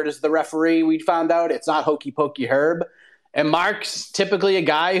Goddard as the referee. We found out it's not Hokey Pokey Herb. And Mark's typically a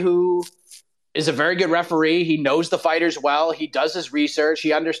guy who is a very good referee. He knows the fighters well. He does his research.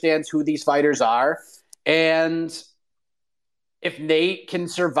 He understands who these fighters are. And if Nate can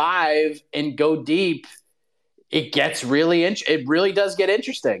survive and go deep, it really does get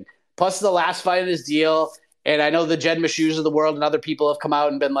interesting. Plus, the last fight of this deal, and I know the Jed Mashus of the world and other people have come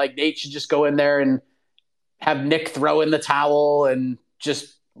out and been like, Nate should just go in there and have Nick throw in the towel and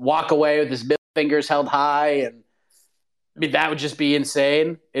just walk away with his middle fingers held high. And I mean, that would just be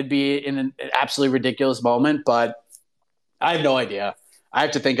insane. It'd be an absolutely ridiculous moment, but I have no idea. I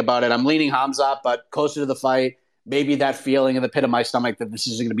have to think about it. I'm leaning Hamzat, but closer to the fight, maybe that feeling in the pit of my stomach that this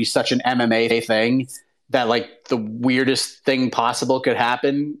is going to be such an MMA thing that, like, the weirdest thing possible could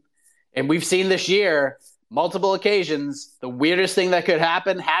happen. And we've seen this year, multiple occasions, the weirdest thing that could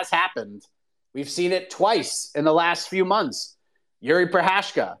happen has happened. We've seen it twice in the last few months. Yuri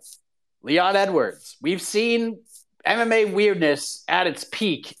Prohashka, Leon Edwards. We've seen MMA weirdness at its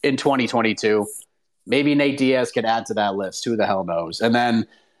peak in 2022. Maybe Nate Diaz could add to that list. Who the hell knows? And then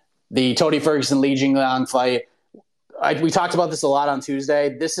the Tony Ferguson Li Jingliang fight. We talked about this a lot on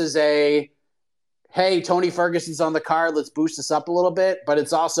Tuesday. This is hey, Tony Ferguson's on the card. Let's boost this up a little bit. But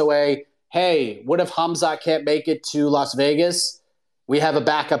it's also hey, what if Hamzat can't make it to Las Vegas? We have a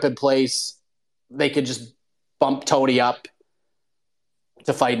backup in place they could just bump Tony up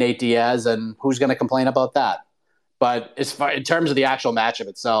to fight Nate Diaz, and who's going to complain about that? But as far in terms of the actual matchup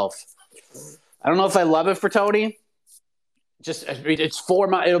itself, I don't know if I love it for Tony. Just it's 4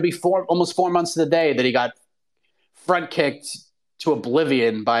 months. It'll be almost 4 months to the day that he got front kicked to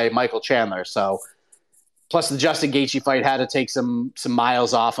oblivion by Michael Chandler. So plus the Justin Gaethje fight had to take some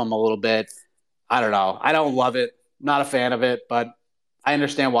miles off him a little bit. I don't know. I don't love it. Not a fan of it, but I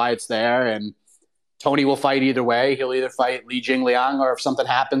understand why it's there. And Tony will fight either way. He'll either fight Li Jingliang, or if something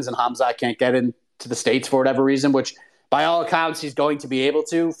happens and Hamzat can't get into the States for whatever reason, which by all accounts he's going to be able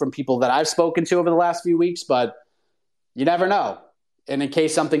to from people that I've spoken to over the last few weeks, but you never know. And in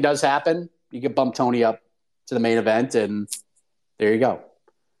case something does happen, you can bump Tony up to the main event, and there you go.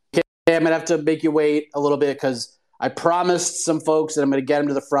 Okay, I'm going to have to make you wait a little bit because I promised some folks that I'm going to get him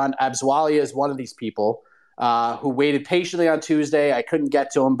to the front. Abswalia is one of these people who waited patiently on Tuesday. I couldn't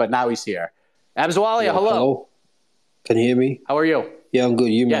get to him, but now he's here. Abswalia, hello. Can you hear me? How are you? Yeah, I'm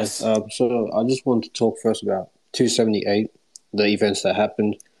good. You, man? Yes. So I just wanted to talk first about 278, the events that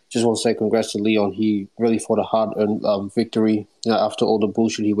happened. Just want to say congrats to Leon. He really fought a hard-earned victory after all the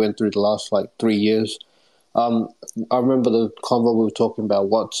bullshit he went through the last 3 years. I remember the convo we were talking about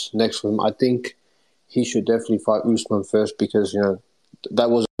what's next for him. I think he should definitely fight Usman first because, that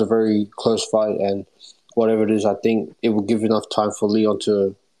was a very close fight, and whatever it is, I think it will give enough time for Leon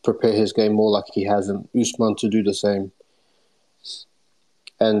to prepare his game more like he has, and Usman to do the same.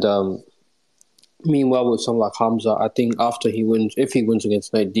 And meanwhile, with someone like Hamza, I think after he wins, if he wins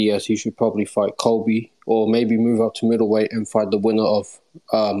against Nate Diaz, he should probably fight Colby, or maybe move up to middleweight and fight the winner of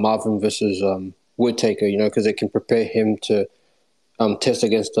Marvin versus Whittaker, because it can prepare him to test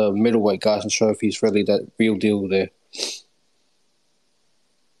against the middleweight guys and show if he's really that real deal there.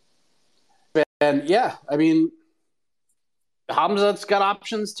 And yeah, I mean, Hamzat's got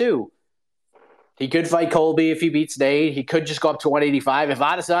options too. He could fight Colby if he beats Nate. He could just go up to 185. If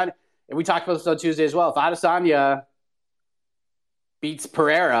Adesanya, and we talked about this on Tuesday as well, if Adesanya beats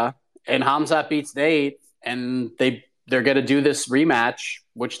Pereira and Hamzat beats Nate, and they're going to do this rematch,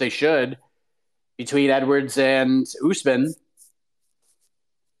 which they should, between Edwards and Usman.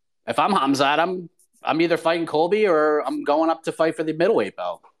 If I'm Hamzat, I'm either fighting Colby or I'm going up to fight for the middleweight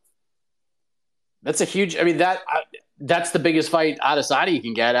belt. That's a huge. I mean that's the biggest fight Adesanya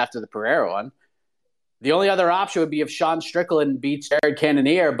can get after the Pereira one. The only other option would be if Sean Strickland beats Jared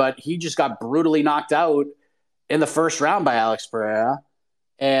Cannonier, but he just got brutally knocked out in the first round by Alex Pereira.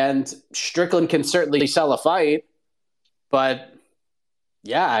 And Strickland can certainly sell a fight, but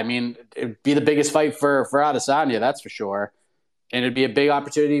yeah, I mean, it'd be the biggest fight for Adesanya, that's for sure. And it'd be a big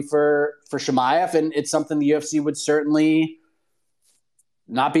opportunity for Chimaev, and it's something the UFC would certainly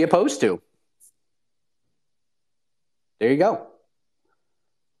not be opposed to. There you go.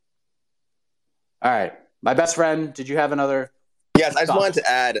 All right. My best friend, did you have another? Yes, I just wanted to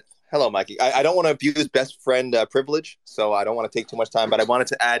add, hello, Mikey. I don't want to abuse best friend privilege, so I don't want to take too much time, but I wanted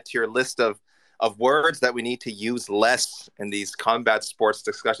to add to your list of words that we need to use less in these combat sports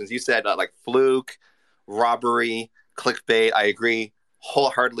discussions. You said like fluke, robbery, clickbait. I agree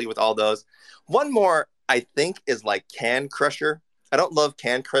wholeheartedly with all those. One more, I think, is like can crusher. I don't love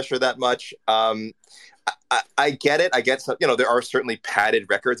can crusher that much. I get it. I get some, there are certainly padded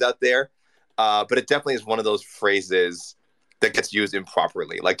records out there. But it definitely is one of those phrases that gets used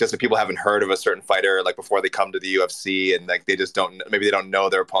improperly. Like just if people haven't heard of a certain fighter, like before they come to the UFC and like they just maybe they don't know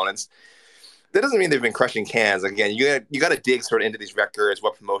their opponents. That doesn't mean they've been crushing cans. Again, you got to dig sort of into these records,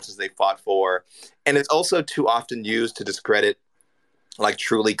 what promotions they fought for. And it's also too often used to discredit like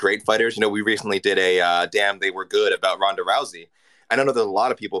truly great fighters. We recently did a damn they were good about Ronda Rousey. I know there's a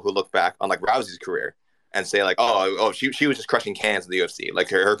lot of people who look back on like Rousey's career and say like, oh, she was just crushing cans in the UFC, like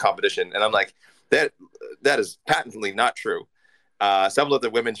her competition. And I'm like, that is patently not true. Several of the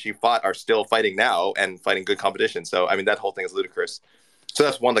women she fought are still fighting now and fighting good competition. So, I mean, that whole thing is ludicrous. So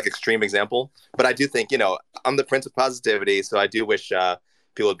that's one like extreme example. But I do think, I'm the prince of positivity. So I do wish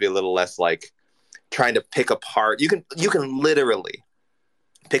people would be a little less like trying to pick apart. You can literally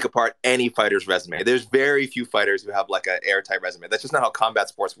pick apart any fighter's resume. There's very few fighters who have like an airtight resume. That's just not how combat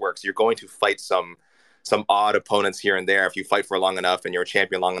sports works. You're going to fight some odd opponents here and there. If you fight for long enough and you're a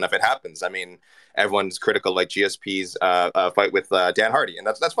champion long enough, it happens. I mean, everyone's critical like GSP's fight with Dan Hardy, and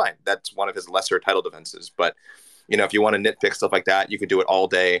that's fine. That's one of his lesser title defenses. But if you want to nitpick stuff like that, you could do it all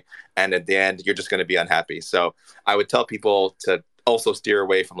day, and at the end, you're just going to be unhappy. So I would tell people to also steer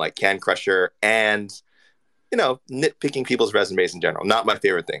away from like can crusher and nitpicking people's resumes in general. Not my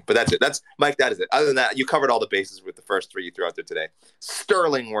favorite thing, but that's it. That's Mike. That is it. Other than that, you covered all the bases with the first three you threw out there today.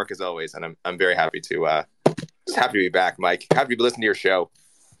 Sterling work as always, and I'm very happy to be back, Mike. Happy to be listening to your show.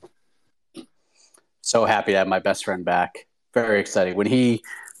 So happy to have my best friend back. Very exciting. When he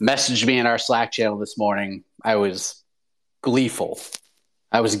messaged me in our Slack channel this morning, I was gleeful.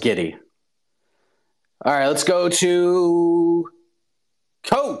 I was giddy. All right, let's go to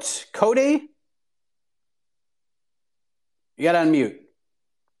Cody. You got to unmute.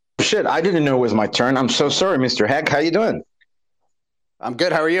 Shit, I didn't know it was my turn. I'm so sorry, Mr. Heck. How you doing? I'm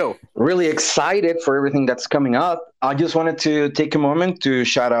good. How are you? Really excited for everything that's coming up. I just wanted to take a moment to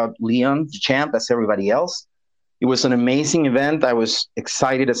shout out Leon, the champ, as everybody else. It was an amazing event. I was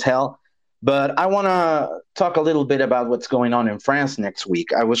excited as hell. But I want to talk a little bit about what's going on in France next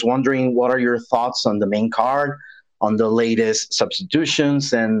week. I was wondering, what are your thoughts on the main card, on the latest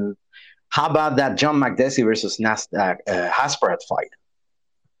substitutions, and how about that John McDessie versus Hasparat fight?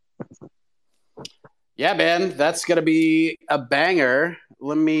 Yeah, man, that's going to be a banger.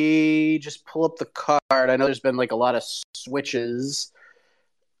 Let me just pull up the card. I know there's been like a lot of switches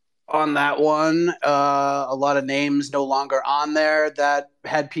on that one. A lot of names no longer on there that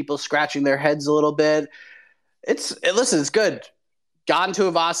had people scratching their heads a little bit. Listen, it's good. Gon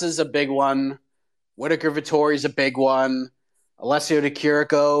Tuivasa is a big one. Whitaker Vittori is a big one. Alessio Di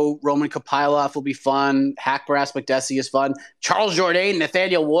Chirico, Roman Kopylov will be fun. Hackbrass McDessie is fun. Charles Jourdain,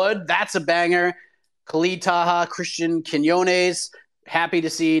 Nathaniel Wood, that's a banger. Khalid Taha, Christian Quinones. Happy to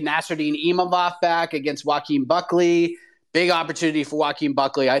see Nasruddin Imavov back against Joaquin Buckley. Big opportunity for Joaquin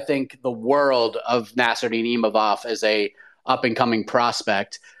Buckley. I think the world of Nasruddin Imavov as a up-and-coming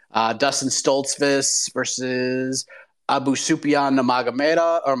prospect. Dustin Stoltzfus versus Abu Sufyan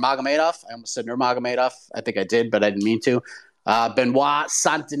Magomedov. I almost said Nurmagomedov. I think I did, but I didn't mean to. Benoit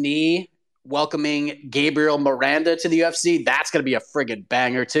Saint-Denis welcoming Gabriel Miranda to the UFC. That's going to be a friggin'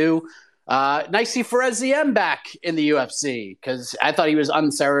 banger, too. Nice to see Fares Ziem back in the UFC, because I thought he was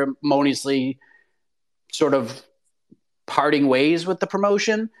unceremoniously sort of parting ways with the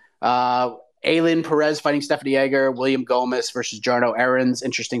promotion. Aylin Perez fighting Stephanie Egger. William Gomez versus Jarno Aarons.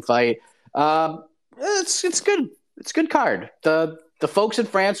 Interesting fight. It's good. It's a good card. The folks in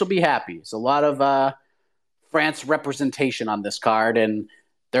France will be happy. It's a lot of France representation on this card, and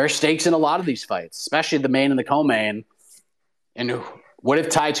there are stakes in a lot of these fights, especially the main and the co-main. And what if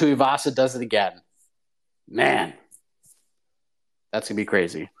Tai Tuivasa does it again? Man, that's going to be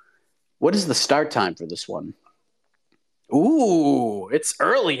crazy. What is the start time for this one? Ooh, it's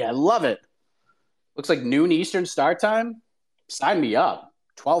early. I love it. Looks like noon Eastern start time. Sign me up.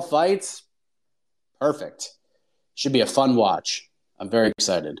 12 fights. Perfect. Should be a fun watch. I'm very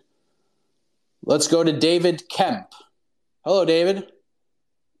excited. Let's go to David Kemp. Hello, David.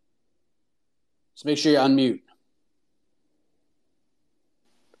 Just make sure you unmute.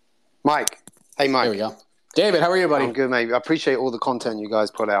 Mike. Hey, Mike. There we go. David, how are you, buddy? I'm good, mate. I appreciate all the content you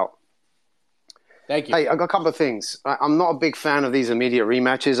guys put out. Thank you. Hey, I got a couple of things. I'm not a big fan of these immediate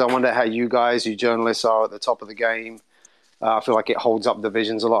rematches. I wonder how you guys, you journalists, are at the top of the game. I feel like it holds up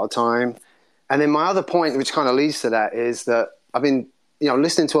divisions a lot of time. And then my other point, which kind of leads to that, is that I've been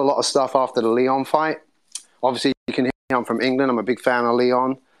listening to a lot of stuff after the Leon fight. Obviously, you can hear I'm from England. I'm a big fan of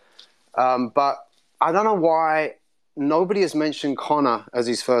Leon. But I don't know why nobody has mentioned Conor as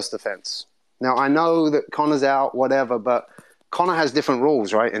his first offense. Now, I know that Conor's out, whatever, but Conor has different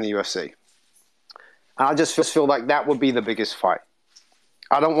rules, right, in the UFC. And I just feel like that would be the biggest fight.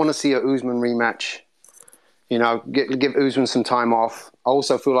 I don't want to see a Usman rematch. Give Usman some time off. I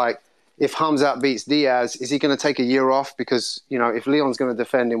also feel like if Khamzat beats Diaz, is he going to take a year off? Because, if Leon's going to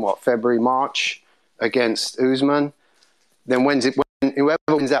defend in, February, March against Usman, then whoever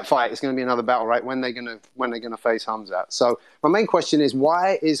wins that fight, it's going to be another battle, right? When they're going to face Khamzat. So my main question is,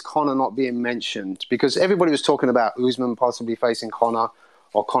 why is Conor not being mentioned? Because everybody was talking about Usman possibly facing Conor,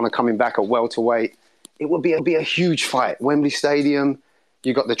 or Conor coming back at welterweight. It would be a huge fight. Wembley Stadium,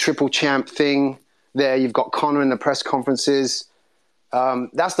 you've got the triple champ thing there. You've got Conor in the press conferences.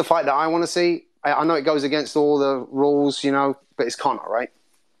 That's the fight that I want to see. I know it goes against all the rules, but it's Conor, right?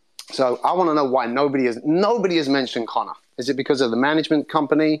 So I want to know why nobody has mentioned Conor. Is it because of the management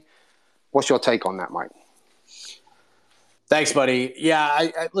company? What's your take on that, Mike? Thanks, buddy. Yeah,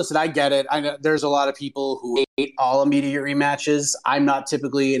 listen, I get it. I know there's a lot of people who hate all immediate rematches. I'm not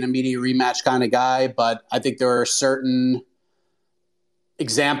typically an immediate rematch kind of guy, but I think there are certain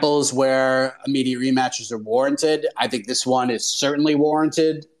examples where immediate rematches are warranted. I think this one is certainly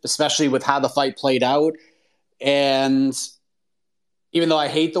warranted, especially with how the fight played out. And even though I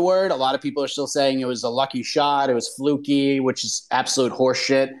hate the word, a lot of people are still saying it was a lucky shot, it was fluky, which is absolute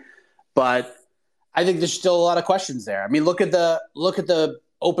horseshit. But I think there's still a lot of questions there. I mean, look at the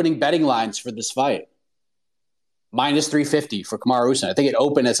opening betting lines for this fight. -350 for Kamaru Usman. I think it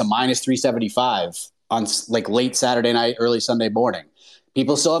opened as a -375 on late Saturday night, early Sunday morning.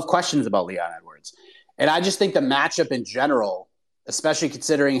 People still have questions about Leon Edwards. And I just think the matchup in general, especially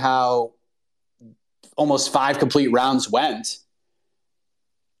considering how almost 5 complete rounds went,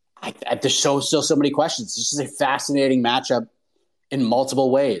 there's still so many questions. It's just a fascinating matchup in multiple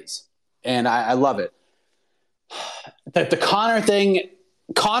ways. And I love it. The Conor thing,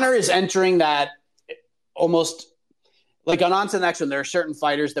 Conor is entering that almost like on to the next one. There are certain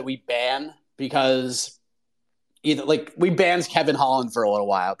fighters that we ban because either like we banned Kevin Holland for a little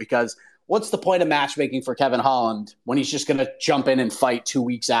while because what's the point of matchmaking for Kevin Holland when he's just going to jump in and fight 2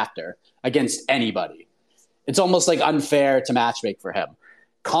 weeks after against anybody? It's almost like unfair to matchmake for him.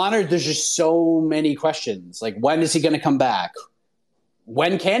 Conor, there's just so many questions. Like, when is he going to come back?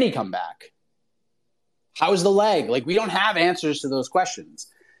 When can he come back? How's the leg? Like, we don't have answers to those questions.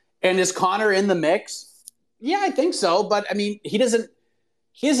 And is Conor in the mix? Yeah, I think so. But I mean, he doesn't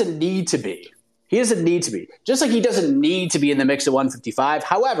need to be. He doesn't need to be. Just like he doesn't need to be in the mix at 155.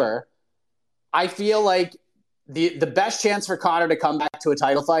 However, I feel like the best chance for Conor to come back to a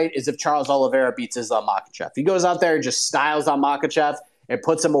title fight is if Charles Oliveira beats Islam Makhachev. He goes out there and just styles on Makhachev and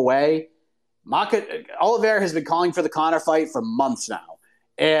puts him away. Oliveira has been calling for the Conor fight for months now.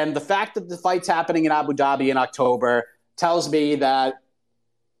 And the fact that the fight's happening in Abu Dhabi in October tells me that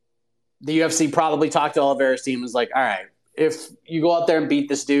the UFC probably talked to Oliveira's team and was like, all right, if you go out there and beat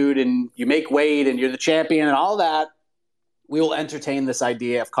this dude and you make weight and you're the champion and all that, we will entertain this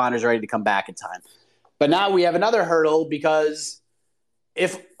idea if Conor's ready to come back in time. But now we have another hurdle because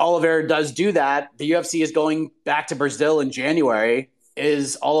if Oliveira does do that, the UFC is going back to Brazil in January.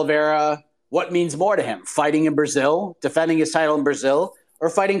 Is Oliveira, what means more to him? Fighting in Brazil, defending his title in Brazil, or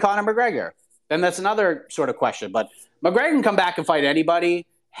fighting Conor McGregor? Then that's another sort of question. But McGregor can come back and fight anybody.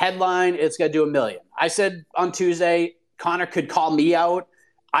 Headline, it's going to do $1 million. I said on Tuesday, Conor could call me out.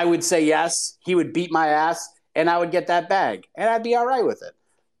 I would say yes. He would beat my ass, and I would get that bag, and I'd be all right with it.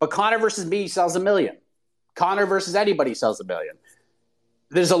 But Conor versus me sells $1 million. Conor versus anybody sells $1 million.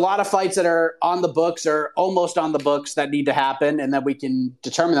 There's a lot of fights that are on the books or almost on the books that need to happen, and then we can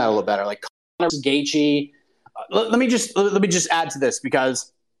determine that a little better. Like Conor versus Gaethje. Let me just add to this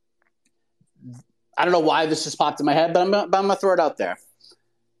because I don't know why this just popped in my head, but I'm gonna throw it out there.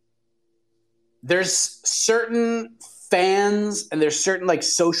 There's certain fans and there's certain like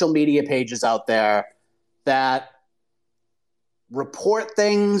social media pages out there that report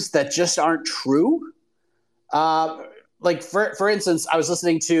things that just aren't true. Like for instance, I was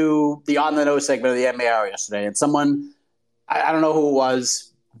listening to the On the Nose segment of the MMA Hour yesterday, and someone, I don't know who it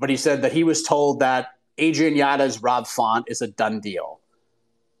was, but he said that he was told that Adrian Yada's Rob Font is a done deal.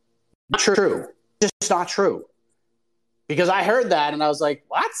 Not true. Just not true. Because I heard that and I was like,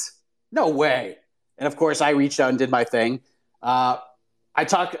 what? No way. And of course, I reached out and did my thing. I'll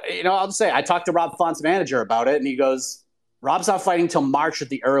just say I talked to Rob Font's manager about it, and he goes, Rob's not fighting till March at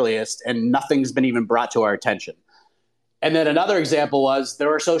the earliest, and nothing's been even brought to our attention. And then another example was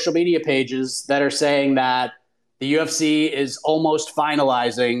there are social media pages that are saying that the UFC is almost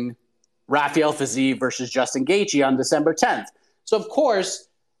finalizing Rafael Fiziev versus Justin Gaethje on December 10th. So, of course,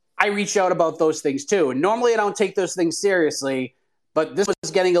 I reached out about those things too. And normally I don't take those things seriously, but this was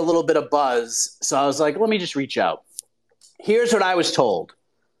getting a little bit of buzz. So I was like, let me just reach out. Here's what I was told.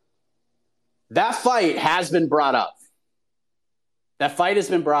 That fight has been brought up. That fight has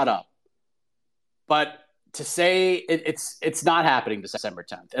been brought up. But to say it's not happening December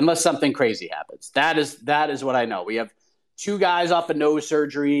 10th, unless something crazy happens. That is what I know. We have 2 guys off of nose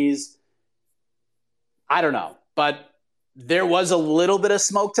surgeries. I don't know. But there was a little bit of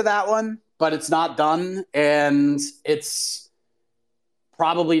smoke to that one, but it's not done. And it's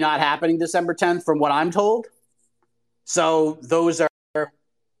probably not happening December 10th from what I'm told. So those are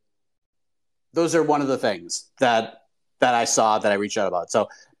one of the things that I saw that I reached out about. So,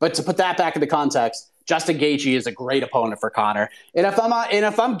 but to put that back into context, Justin Gaethje is a great opponent for Conor. And if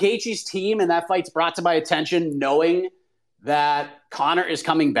I'm Gaethje's team and that fight's brought to my attention, knowing that Conor is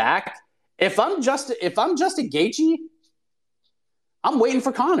coming back, if I'm Justin Gaethje, I'm waiting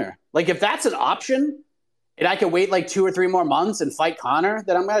for Conor. Like if that's an option, and I can wait like 2 or 3 more months and fight Conor,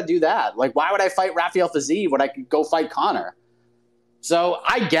 then I'm gonna do that. Like why would I fight Rafael Fiziev when I could go fight Conor? So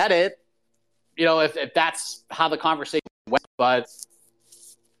I get it, if that's how the conversation went, but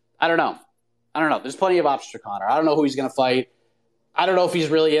I don't know. There's plenty of options for Conor. I don't know who he's going to fight. I don't know if he's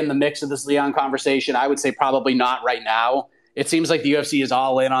really in the mix of this Leon conversation. I would say probably not right now. It seems like the UFC is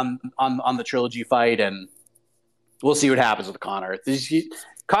all in on the trilogy fight, and we'll see what happens with Conor.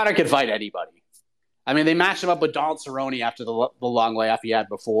 Conor can fight anybody. I mean, they matched him up with Donald Cerrone after the long layoff he had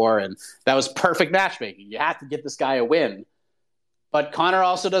before, and that was perfect matchmaking. You have to get this guy a win. But Conor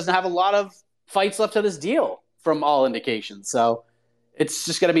also doesn't have a lot of fights left to this deal from all indications. So it's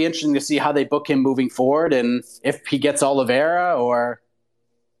just going to be interesting to see how they book him moving forward and if he gets Oliveira or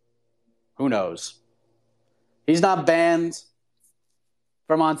who knows. He's not banned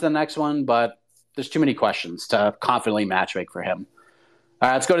from on to the next one, but there's too many questions to confidently matchmake for him. All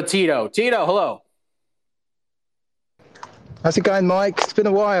right, let's go to Tito. Tito, hello. How's it going, Mike? It's been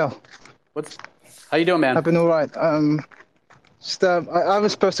a while. How you doing, man? I've been all right. I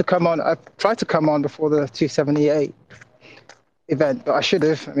was supposed to come on. I tried to come on before the 278 event, but I should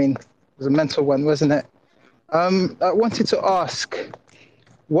have. I mean, it was a mental one, wasn't it? I wanted to ask,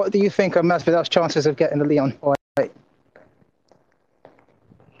 what do you think are Masvidal's chances of getting the Leon fight?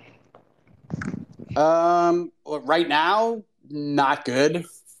 Right now, not good.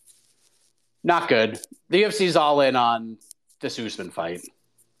 Not good. The UFC's all in on this Usman fight.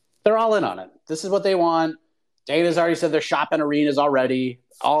 They're all in on it. This is what they want. Dana's already said they're shopping arenas already.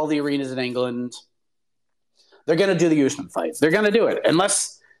 All the arenas in England. They're going to do the Usman fight. They're going to do it.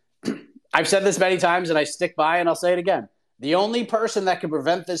 Unless, I've said this many times and I stick by and I'll say it again. The only person that can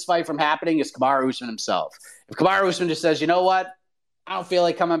prevent this fight from happening is Kamaru Usman himself. If Kamaru Usman just says, you know what? I don't feel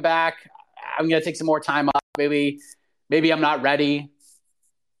like coming back. I'm going to take some more time off. Maybe I'm not ready.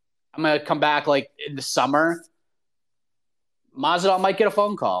 I'm going to come back like in the summer. Masvidal might get a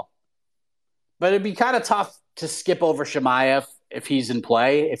phone call. But it'd be kind of tough to skip over Chimaev if he's in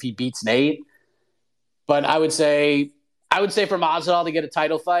play, if he beats Nate. But I would say for Masvidal to get a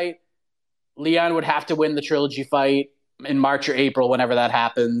title fight, Leon would have to win the trilogy fight in March or April, whenever that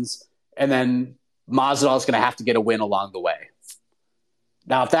happens. And then Masvidal is going to have to get a win along the way.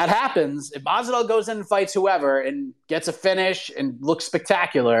 Now, if that happens, if Masvidal goes in and fights whoever and gets a finish and looks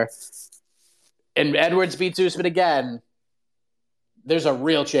spectacular, and Edwards beats Usman again, there's a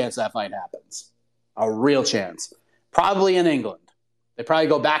real chance that fight happens. A real chance. Probably in England. They probably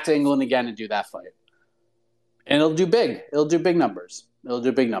go back to England again and do that fight. And it'll do big. It'll do big numbers.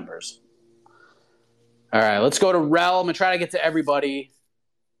 All right, let's go to Rel. I'm going to try to get to everybody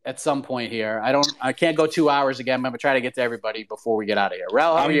at some point here. I can't go 2 hours again, but I'm going to try to get to everybody before we get out of here.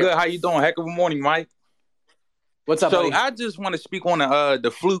 Rel, how are you? I'm good. How you doing? Heck of a morning, Mike. What's up, buddy? So I just want to speak on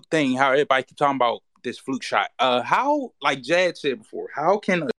the Fluke thing, how everybody keep talking about this Fluke shot. How, like Jad said before, how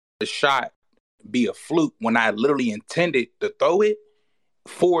can a shot be a fluke when I literally intended to throw it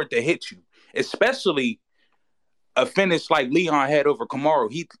for it to hit you? Especially a finish like Leon had over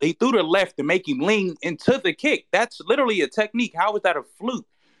Kamaru. He threw the left to make him lean into the kick. That's literally a technique. How is that a fluke?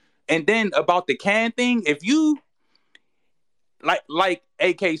 And then about the can thing, if you like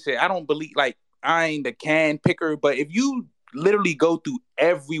AK said, I don't believe, like, I ain't the can picker, but if you literally go through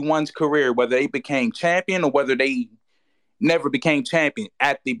everyone's career, whether they became champion or whether they never became champion,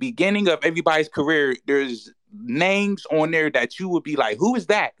 at the beginning of everybody's career, there's names on there that you would be like, who is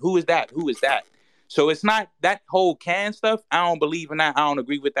that? Who is that? Who is that? So it's not that whole can stuff. I don't believe in that. I don't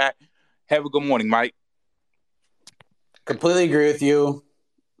agree with that. Have a good morning, Mike. Completely agree with you.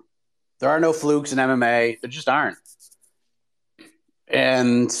 There are no flukes in MMA. There just aren't.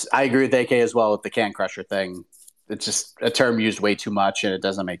 And I agree with AK as well with the can crusher thing. It's just a term used way too much and it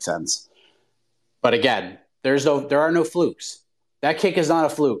doesn't make sense. But again, there are no flukes. That kick is not a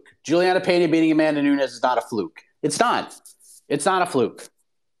fluke. Juliana Pena beating Amanda Nunes is not a fluke. It's not. It's not a fluke.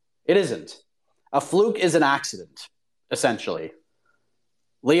 It isn't. A fluke is an accident, essentially.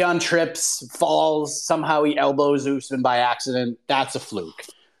 Leon trips, falls, somehow he elbows Usman by accident. That's a fluke.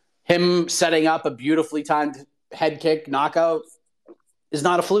 Him setting up a beautifully timed head kick knockout is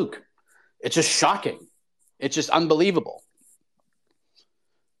not a fluke. It's just shocking. It's just unbelievable.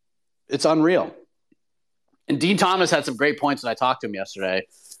 It's unreal. And Dean Thomas had some great points when I talked to him yesterday.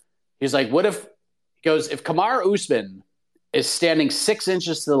 He's like, if Kamaru Usman is standing 6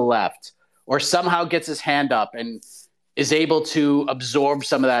 inches to the left or somehow gets his hand up and is able to absorb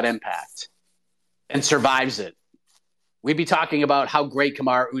some of that impact and survives it, we'd be talking about how great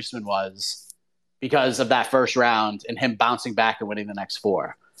Kamaru Usman was because of that first round and him bouncing back and winning the next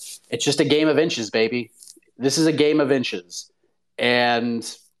 4. It's just a game of inches, baby. This is a game of inches. And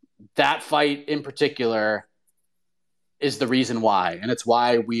that fight in particular is the reason why. And it's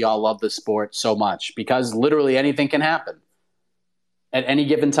why we all love this sport so much, because literally anything can happen at any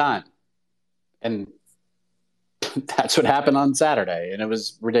given time. And that's what happened on Saturday. And it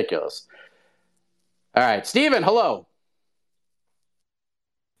was ridiculous. All right, Steven, hello.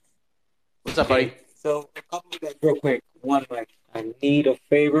 What's up, buddy? So a couple of things real quick. One, Mike, I need a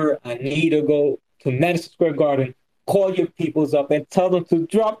favor. I need to go to Madison Square Garden, call your peoples up and tell them to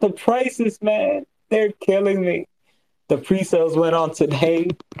drop the prices, man. They're killing me. The pre-sales went on today.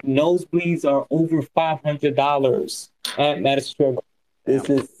 Nosebleeds are over $500 at Madison Square Garden. This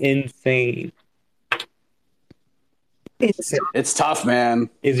is insane. It's tough, man.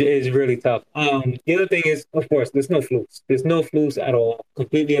 It's really tough. The other thing is, of course, there's no flukes. There's no flukes at all.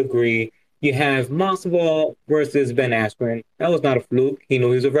 Completely agree. You have Masvidal versus Ben Askren. That was not a fluke. He knew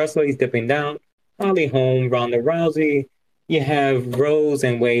he was a wrestler. He's dipping down. Holly Holm, Ronda Rousey. You have Rose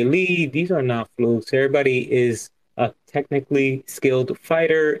and Wei Lee. These are not flukes. Everybody is a technically skilled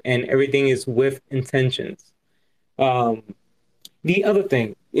fighter, and everything is with intentions. The other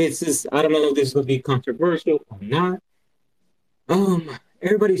thing is this, I don't know if this is going to be controversial or not.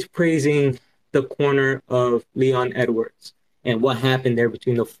 Everybody's praising the corner of Leon Edwards and what happened there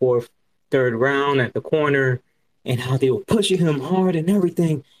between the third round at the corner and how they were pushing him hard and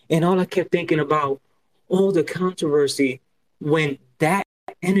everything. And all I kept thinking about all the controversy when that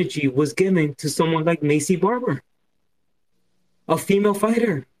energy was given to someone like Macy Barber, a female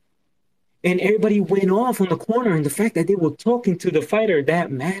fighter. And everybody went off on the corner and the fact that they were talking to the fighter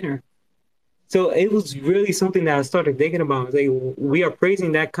that manner. So it was really something that I started thinking about. Like, we are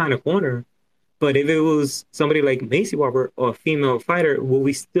praising that kind of corner, but if it was somebody like Macy Barber or a female fighter, will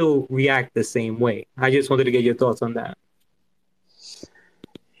we still react the same way? I just wanted to get your thoughts on that.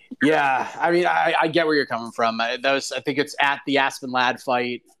 Yeah, I mean, I get where you're coming from. I think it's at the Aspen Ladd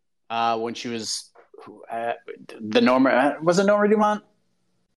fight when she was the Norma. Was it Norma Dumont?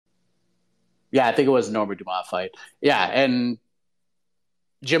 Yeah, I think it was a Norma Dumont fight. Yeah, and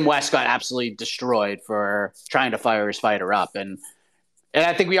Jim West got absolutely destroyed for trying to fire his fighter up. And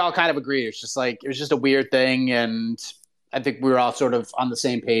I think we all kind of agree. It's just like, it was just a weird thing. And I think we were all sort of on the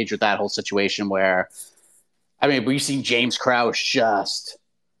same page with that whole situation where, I mean, we've seen James Krause just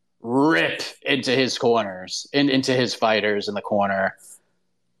rip into his corners, into his fighters in the corner.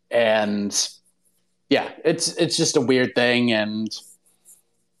 And yeah, it's just a weird thing. And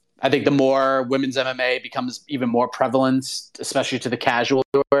I think the more women's MMA becomes even more prevalent, especially to the casual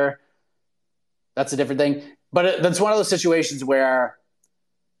viewer, that's a different thing. But that's one of those situations where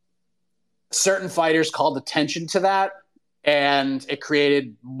certain fighters called attention to that, and it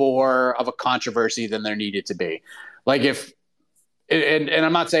created more of a controversy than there needed to be. Like and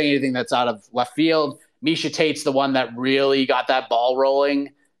I'm not saying anything that's out of left field. Misha Tate's the one that really got that ball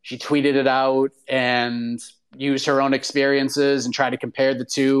rolling. She tweeted it out and used her own experiences and try to compare the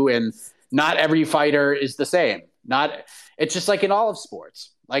two. And not every fighter is the same. It's just like in all of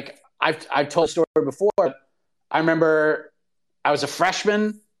sports. Like I've told a story before. I remember I was a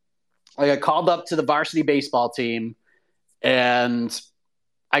freshman. Like I called up to the varsity baseball team and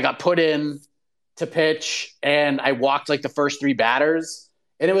I got put in to pitch and I walked like the first three batters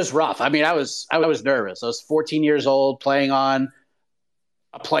and it was rough. I mean, I was nervous. I was 14 years old playing on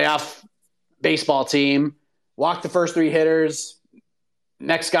a playoff baseball team. Walk the first three hitters.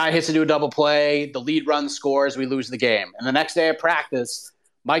 Next guy hits into a double play. The lead run scores. We lose the game. And the next day at practice,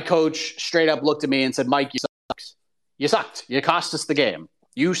 my coach straight up looked at me and said, "Mike, you sucked. You sucked. You cost us the game.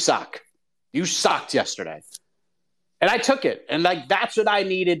 You suck. You sucked yesterday." And I took it. And like that's what I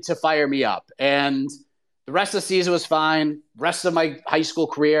needed to fire me up. And the rest of the season was fine. Rest of my high school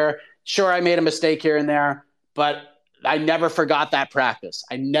career, sure, I made a mistake here and there, but I never forgot that practice.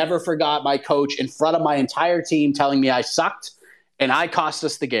 I never forgot my coach in front of my entire team telling me I sucked and I cost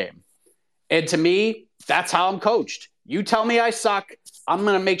us the game. And to me, that's how I'm coached. You tell me I suck, I'm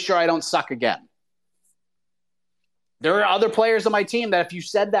going to make sure I don't suck again. There are other players on my team that if you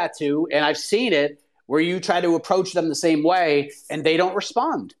said that to, and I've seen it, where you try to approach them the same way and they don't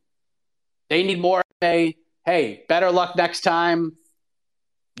respond. They need more hey, better luck next time.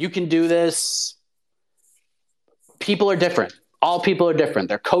 You can do this. People are different. All people are different.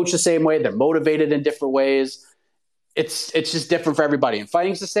 They're coached the same way. They're motivated in different ways. It's just different for everybody. And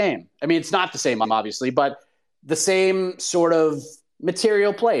fighting's the same. I mean, it's not the same, obviously, but the same sort of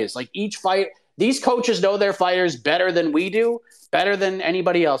material plays. Like each fight, these coaches know their fighters better than we do, better than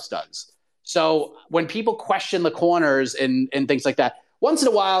anybody else does. So when people question the corners and things like that, once in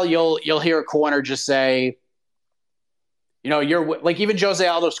a while you'll hear a corner just say, you know, you're like even Jose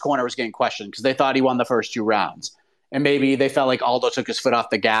Aldo's corner was getting questioned because they thought he won the first 2 rounds. And maybe they felt like Aldo took his foot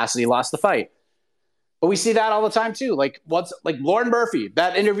off the gas and he lost the fight. But we see that all the time too. Like Lauren Murphy,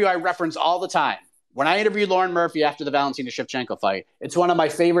 that interview I reference all the time. When I interviewed Lauren Murphy after the Valentina Shevchenko fight, it's one of my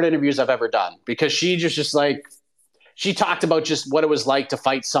favorite interviews I've ever done because she just like, she talked about just what it was like to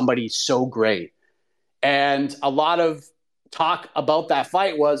fight somebody so great. And a lot of talk about that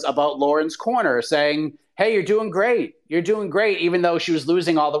fight was about Lauren's corner saying, "Hey, you're doing great. You're doing great," even though she was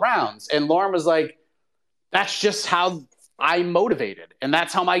losing all the rounds. And Lauren was like, "That's just how I'm motivated. And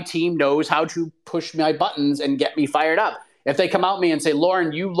that's how my team knows how to push my buttons and get me fired up. If they come out me and say,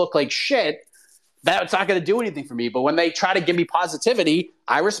 Lauren, you look like shit, that's not going to do anything for me. But when they try to give me positivity,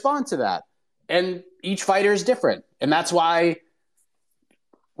 I respond to that. and each fighter is different. And that's why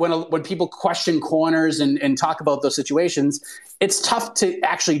when people question corners and talk about those situations, it's tough to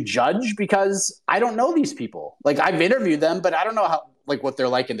actually judge because I don't know these people. Like, I've interviewed them, but I don't know how, like, what they're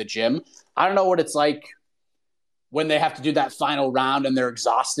like in the gym. I don't know what it's like when they have to do that final round and they're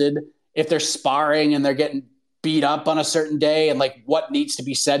exhausted, if they're sparring and they're getting beat up on a certain day, and like what needs to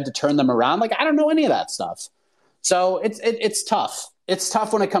be said to turn them around. Like, I don't know any of that stuff. So it's tough. It's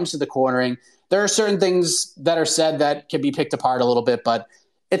tough when it comes to the cornering. There are certain things that are said that can be picked apart a little bit, but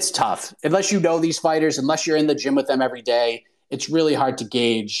it's tough. Unless you know these fighters, unless you're in the gym with them every day, it's really hard to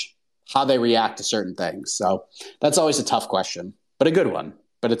gauge how they react to certain things. So that's always a tough question, but a good one,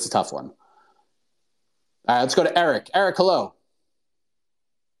 but it's a tough one. All right, let's go to Eric. Eric, hello.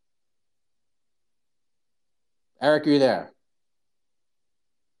 Eric, are you there?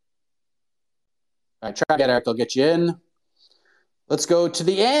 All right, try again, Eric. I'll get you in. Let's go to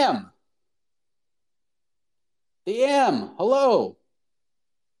the AM. The AM, hello.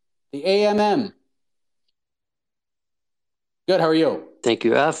 The AMM. Good, how are you? Thank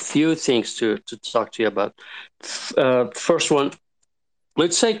you. I have a few things to talk to you about. First one,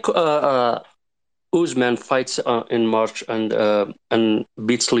 let's say Usman fights in March and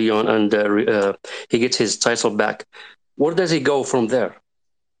beats Leon, and he gets his title back. Where does he go from there?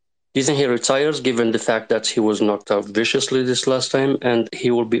 Do you think he retires, given the fact that he was knocked out viciously this last time, and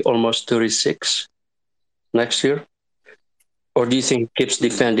he will be almost 36 next year? Or do you think he keeps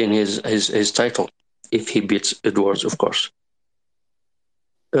defending his title if he beats Edwards, of course?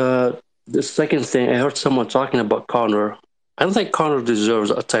 The second thing, I heard someone talking about Conor. I don't think Conor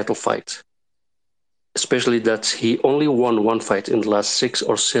deserves a title fight, especially that he only won one fight in the last 6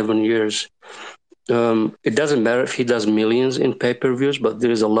 or 7 years. It doesn't matter if he does millions in pay-per-views, but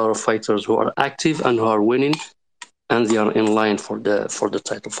there is a lot of fighters who are active and who are winning, and they are in line for the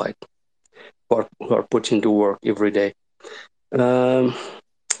title fight, who are putting to work every day. One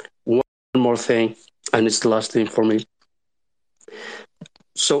more thing, and it's the last thing for me.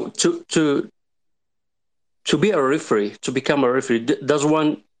 So to be a referee, to become a referee, does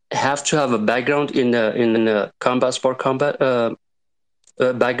one have to have a background in a combat sport,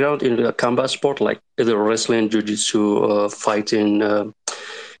 background in a combat sport, like either wrestling, jiu-jitsu, fighting,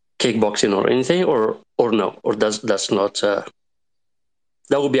 kickboxing, or anything, or no, or that's not? That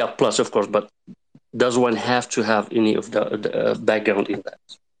would be a plus, of course, but does one have to have any of the background in that?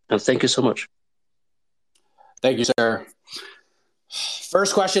 And thank you so much. Thank you, sir.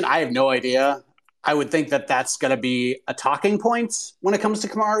 First question, I have no idea. I would think that that's going to be a talking point when it comes to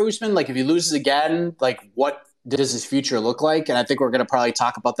Kamaru Usman. Like, if he loses again, like, what does his future look like? And I think we're going to probably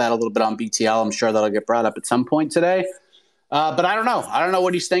talk about that a little bit on BTL. I'm sure that'll get brought up at some point today. But I don't know. I don't know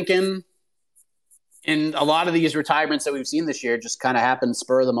what he's thinking. And a lot of these retirements that we've seen this year just kind of happened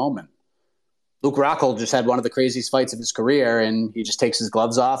spur of the moment. Luke Rockhold just had one of the craziest fights of his career, and he just takes his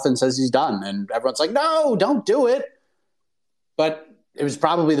gloves off and says he's done. And everyone's like, no, don't do it. But it was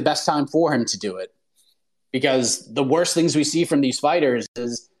probably the best time for him to do it, because the worst things we see from these fighters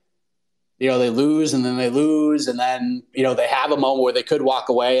is, they lose and then they lose, and then, they have a moment where they could walk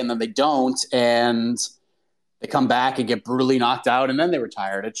away and then they don't, and they come back and get brutally knocked out and then they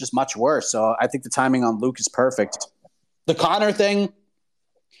retire. It's just much worse. So I think the timing on Luke is perfect. The Conor thing,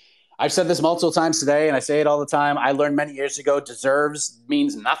 I've said this multiple times today, and I say it all the time. I learned many years ago, deserves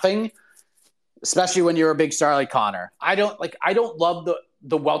means nothing, especially when you're a big star like Conor. I don't love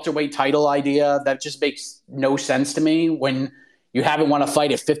the welterweight title idea. That just makes no sense to me when you haven't won a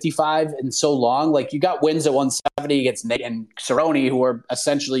fight at 55 in so long. Like, you got wins at 170 against Nate and Cerrone, who are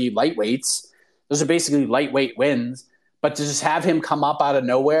essentially lightweights. Those are basically lightweight wins. But to just have him come up out of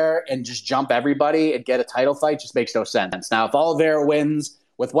nowhere and just jump everybody and get a title fight just makes no sense. Now, if Oliveira wins,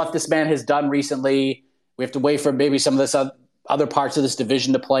 with what this man has done recently, we have to wait for maybe some of this other parts of this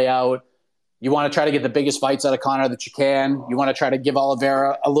division to play out. You want to try to get the biggest fights out of Conor that you can. You want to try to give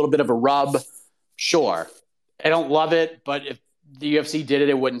Oliveira a little bit of a rub. Sure. I don't love it, but if the UFC did it,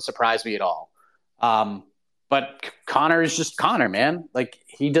 it wouldn't surprise me at all. But Conor is just Conor, man. Like,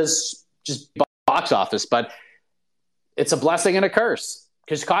 he does just box office, but it's a blessing and a curse,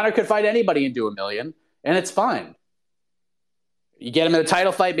 because Conor could fight anybody and do $1 million, and it's fine. You get him in a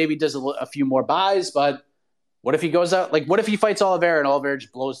title fight, maybe he does a few more buys, but what if he goes out? Like, what if he fights Oliveira and Oliveira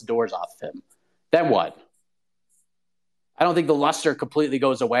just blows the doors off of him? Then what? I don't think the luster completely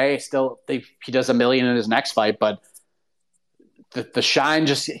goes away. Still think he does $1 million in his next fight, but the shine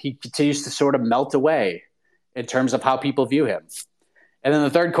he continues to sort of melt away in terms of how people view him. And then the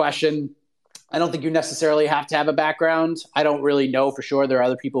third question, I don't think you necessarily have to have a background. I don't really know for sure. There are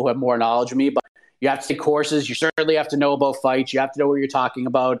other people who have more knowledge than me, but you have to take courses. You certainly have to know about fights. You have to know what you're talking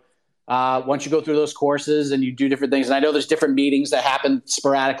about. Once you go through those courses and you do different things, and I know there's different meetings that happen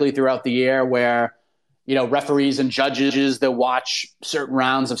sporadically throughout the year where, referees and judges, they'll watch certain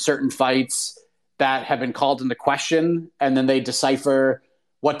rounds of certain fights that have been called into question, and then they decipher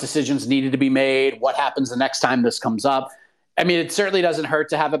what decisions needed to be made, what happens the next time this comes up. I mean, it certainly doesn't hurt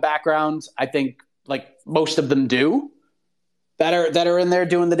to have a background. I think like most of them do that are in there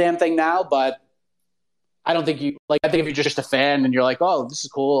doing the damn thing now, but I don't think I think if you're just a fan and you're like, oh, this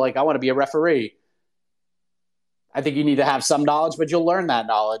is cool, like I want to be a referee, I think you need to have some knowledge, but you'll learn that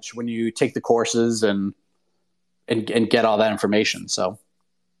knowledge when you take the courses and get all that information. So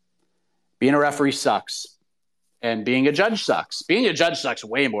being a referee sucks. And being a judge sucks. Being a judge sucks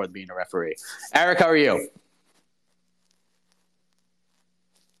way more than being a referee. Eric, how are you?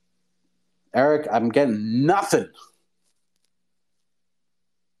 Eric, I'm getting nothing.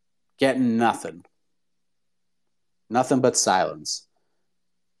 Nothing but silence.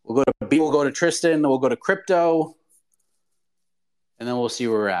 We'll go to Tristan, then we'll go to Crypto, and then we'll see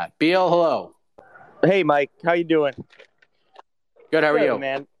where we're at. BL, hello. Hey, Mike. How you doing? Good. How are you,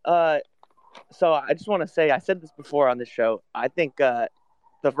 man? So I just want to say, I said this before on this show. I think the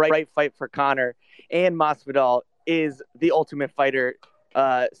right fight for Conor and Masvidal is the Ultimate Fighter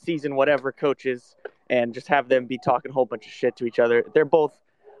season, whatever coaches, and just have them be talking a whole bunch of shit to each other. They're both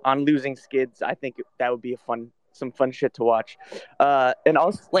on losing skids. I think that would be some fun shit to watch. And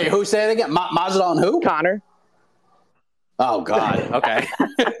also, wait, who said it again? Masvidal and who? Conor. Oh God. Okay.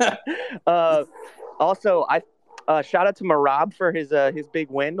 Also, shout out to Marab for his big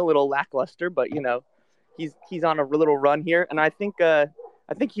win. A little lackluster, but he's on a little run here, and I think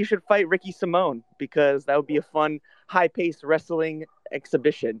he should fight Ricky Simone because that would be a fun, high-paced wrestling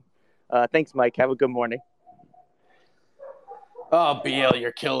exhibition. Thanks, Mike. Have a good morning. Oh, BL,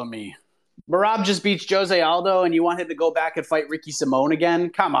 you're killing me. Marab just beats Jose Aldo, and you want him to go back and fight Ricky Simone again?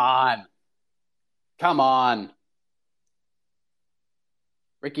 Come on.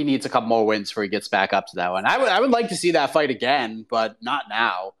 Ricky needs a couple more wins before he gets back up to that one. I would like to see that fight again, but not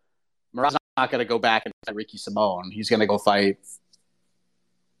now. Marab's not going to go back and fight Ricky Simone. He's going to go fight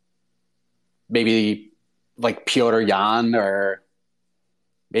maybe like Piotr Jan, or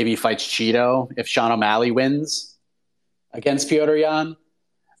maybe he fights Cheeto if Sean O'Malley wins against Piotr Jan.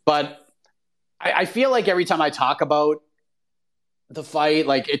 But I feel like every time I talk about the fight,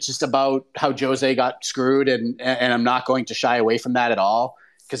 like it's just about how Jose got screwed, and I'm not going to shy away from that at all,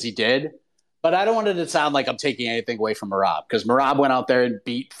 because he did. But I don't want it to sound like I'm taking anything away from Marab, because Marab went out there and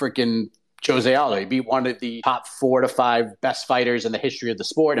beat freaking Jose Aldo. He beat one of the top 4 to 5 best fighters in the history of the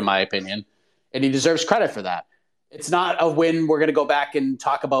sport, in my opinion, and he deserves credit for that. It's not a win we're going to go back and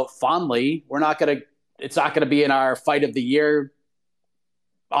talk about fondly. It's not going to be in our fight of the year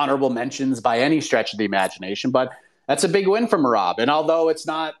honorable mentions by any stretch of the imagination, but that's a big win for Marab. And although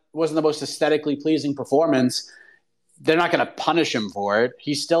wasn't the most aesthetically pleasing performance, they're not going to punish him for it.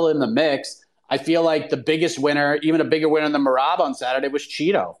 He's still in the mix. I feel like the biggest winner, even a bigger winner than Marab on Saturday, was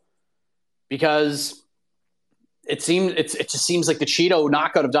Cheeto, because it just seems like the Cheeto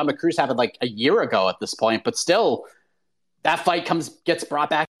knockout of Dominic Cruz happened like a year ago at this point, but still that fight gets brought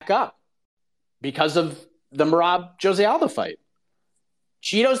back up because of the Marab Jose Aldo fight.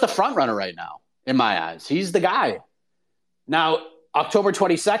 Cheeto's the front runner right now, in my eyes. He's the guy. Now, October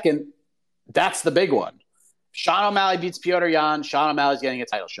 22nd, that's the big one. Sean O'Malley beats Piotr Jan. Sean O'Malley's getting a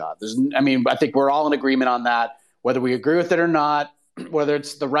title shot. I think we're all in agreement on that. Whether we agree with it or not, whether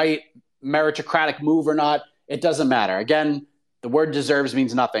it's the right meritocratic move or not, it doesn't matter. Again, the word deserves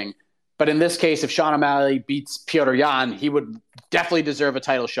means nothing. But in this case, if Sean O'Malley beats Piotr Jan, he would definitely deserve a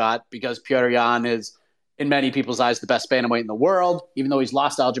title shot, because Piotr Jan is, in many people's eyes, the best bantamweight in the world, even though he's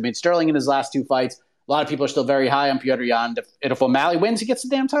lost to Aljamain Sterling in his last 2 fights. A lot of people are still very high on Piotr Jan. And if O'Malley wins, he gets the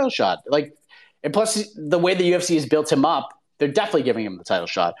damn title shot. And plus, the way the UFC has built him up, they're definitely giving him the title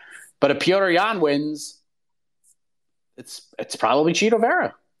shot. But if Piotr Jan wins, it's probably Cheeto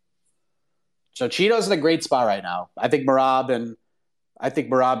Vera. So Cheeto's in a great spot right now. I think Marab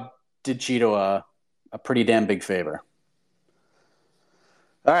did Cheeto a pretty damn big favor.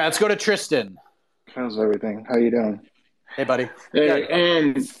 All right, let's go to Tristan. How's everything? How you doing? Hey, buddy.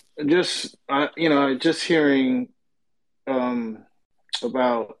 Hey, just hearing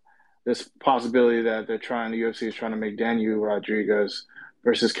about this possibility that the UFC is trying to make Daniel Rodriguez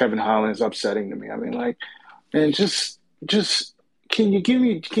versus Kevin Holland is upsetting to me. I mean, like, and just can you do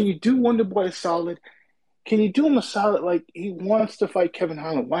Wonderboy a solid? Can you do him a solid? Like, he wants to fight Kevin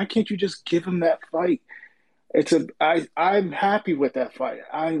Holland. Why can't you just give him that fight? I'm happy with that fight.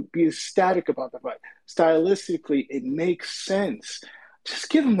 I'd be ecstatic about the fight. Stylistically, it makes sense. Just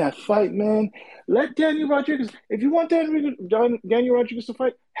give him that fight, man. Let Daniel Rodriguez. If you want Daniel Rodriguez to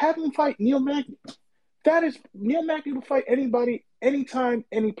fight, have him fight Neil Magny. That is Neil Magny will fight anybody, anytime,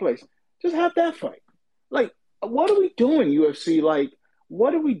 any place. Just have that fight. Like, what are we doing, UFC? Like,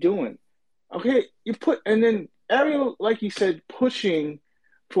 what are we doing? Okay, and then Ariel, like you said, pushing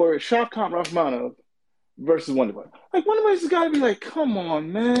for Shavkat Rakhmonov versus Wonderboy. Like, Wonderboy has got to be like, come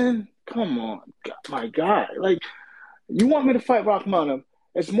on, man. Come on, my guy. Like, you want me to fight Rakhmonov?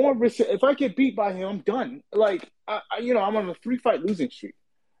 It's more risk. If I get beat by him, I'm done. Like, I'm on a 3-fight losing streak.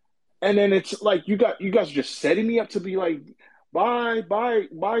 And then it's like you guys are just setting me up to be like, bye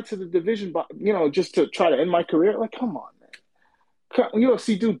to the division, just to try to end my career. Like, come on, man.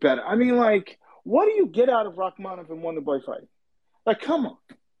 UFC, do better. I mean, like, what do you get out of Rakhmonov and Wonderboy fighting? Like, come on.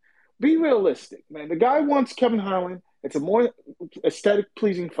 Be realistic, man. The guy wants Kevin Harlan. It's a more aesthetic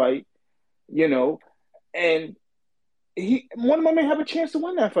pleasing fight, and Wonderboy may have a chance to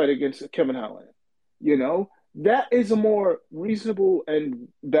win that fight against Kevin Harlan. That is a more reasonable and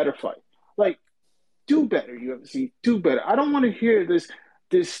better fight. Like, do better, UFC. Do better. I don't want to hear this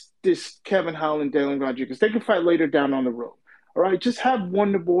Kevin Holland, Daniel Rodriguez. They can fight later down on the road. All right, just have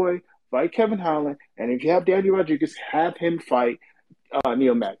Wonderboy fight Kevin Holland, and if you have Daniel Rodriguez, have him fight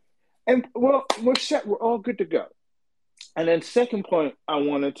Neil Magny. And well, we're set. We're all good to go. And then second point I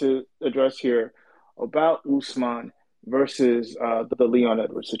wanted to address here about Usman versus the Leon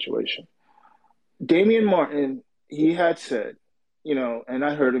Edwards situation. Damian Martin, he had said, and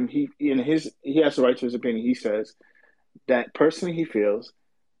I heard him. He has the right to his opinion. He says that personally he feels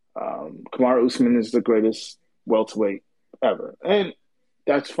Kamaru Usman is the greatest welterweight ever, and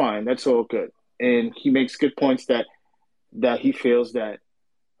that's fine. That's all good. And he makes good points that he feels that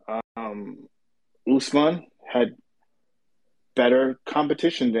Usman had better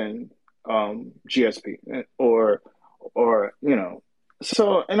competition than GSP or.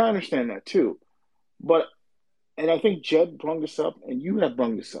 So, and I understand that too. But, and I think Jed brung this up, and you have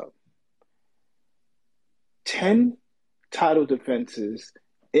brung this up. 10 title defenses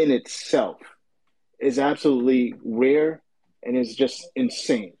in itself is absolutely rare and is just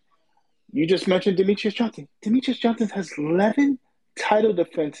insane. You just mentioned Demetrius Johnson. Demetrius Johnson has 11 title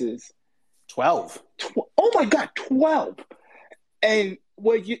defenses. 12. Oh my God, 12. And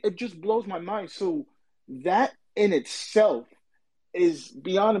it just blows my mind. So that in itself is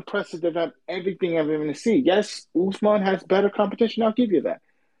beyond impressive of everything I've ever seen. Yes, Usman has better competition. I'll give you that.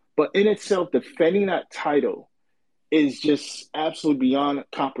 But in itself, defending that title is just absolutely beyond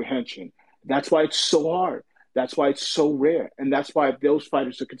comprehension. That's why it's so hard. That's why it's so rare. And that's why those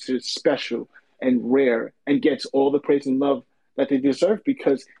fighters are considered special and rare and gets all the praise and love that they deserve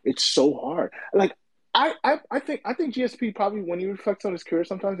because it's so hard. Like, I think GSP probably, when he reflects on his career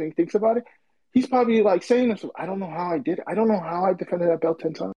sometimes and he thinks about it, he's probably like saying to himself, I don't know how I did it. I don't know how I defended that belt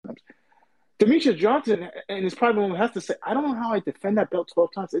 10 times. Demetrius Johnson, and his private moment, has to say, I don't know how I defend that belt 12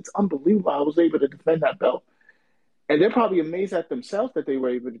 times. It's unbelievable I was able to defend that belt. And they're probably amazed at themselves that they were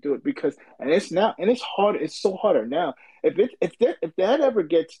able to do it because, and it's hard. It's so harder now. If that ever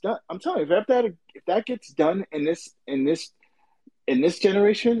gets done, I'm telling you, if that gets done in this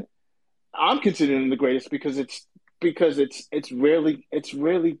generation, I'm considering the greatest because it's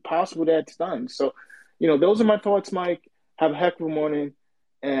rarely possible that it's done. So, those are my thoughts, Mike. Have a heck of a morning,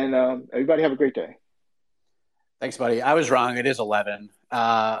 and everybody have a great day. Thanks, buddy. I was wrong. It is 11.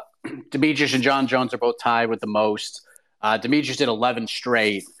 Demetrius and John Jones are both tied with the most. Demetrius did 11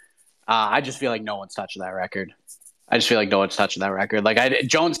 straight. I just feel like no one's touching that record. Like,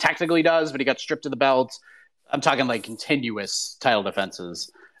 Jones technically does, but he got stripped of the belt. I'm talking like continuous title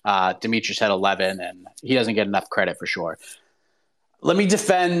defenses. Demetrius had 11, and he doesn't get enough credit for sure. Let me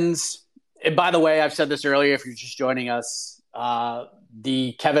defend. And by the way, I've said this earlier. If you're just joining us,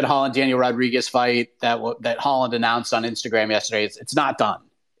 the Kevin Holland Daniel Rodriguez fight that Holland announced on Instagram yesterday, it's not done.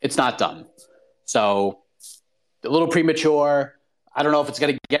 It's not done. So a little premature. I don't know if it's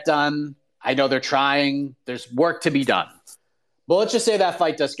going to get done. I know they're trying. There's work to be done. But let's just say that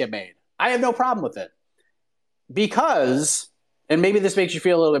fight does get made. I have no problem with it because. And maybe this makes you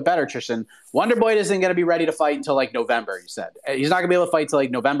feel a little bit better, Tristan. Wonderboy isn't going to be ready to fight until like November, he said. He's not going to be able to fight until like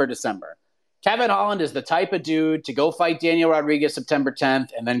November, December. Kevin Holland is the type of dude to go fight Daniel Rodriguez September 10th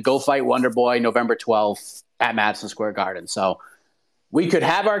and then go fight Wonderboy November 12th at Madison Square Garden. So we could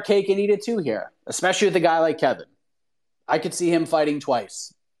have our cake and eat it too here, especially with a guy like Kevin. I could see him fighting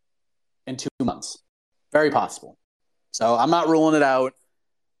twice in 2 months. Very possible. So I'm not ruling it out.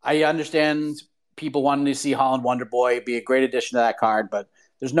 I understand people wanting to see Holland Wonderboy be a great addition to that card, but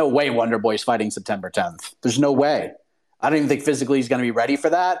there's no way Wonderboy's fighting September 10th. There's no way. I don't even think physically he's going to be ready for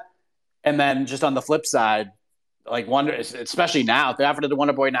that. And then just on the flip side, like Wonder, especially now, after the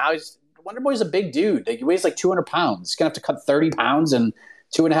Wonder Boy now, Wonder Boy's a big dude. He weighs like 200 pounds. He's going to have to cut 30 pounds in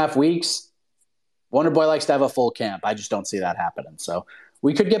 2.5 weeks. Wonder Boy likes to have a full camp. I just don't see that happening. So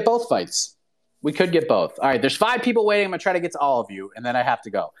we could get both fights. We could get both. All right, there's 5 people waiting. I'm going to try to get to all of you, and then I have to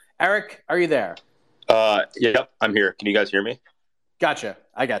go. Eric, are you there? Yep, I'm here. Can you guys hear me? Gotcha.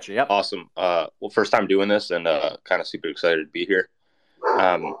 I got you. Yep. Awesome. Well, first time doing this and kind of super excited to be here.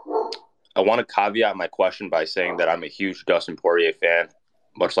 I want to caveat my question by saying that I'm a huge Dustin Poirier fan,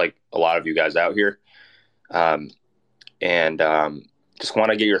 much like a lot of you guys out here. Just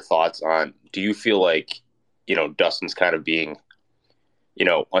want to get your thoughts on, do you feel like, Dustin's kind of being,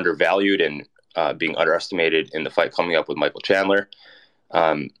 undervalued and being underestimated in the fight coming up with Michael Chandler?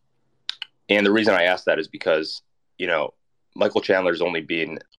 And the reason I ask that is because, Michael Chandler's only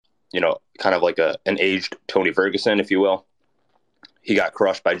been, kind of like an aged Tony Ferguson, if you will. He got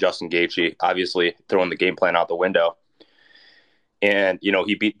crushed by Justin Gaethje, obviously throwing the game plan out the window. And,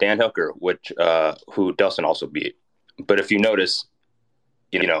 he beat Dan Hooker, who Dustin also beat. But if you notice,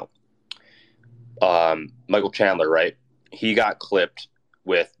 Michael Chandler, right? He got clipped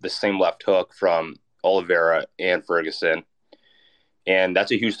with the same left hook from Oliveira and Ferguson. And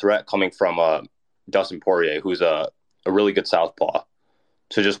that's a huge threat coming from Dustin Poirier, who's a really good southpaw.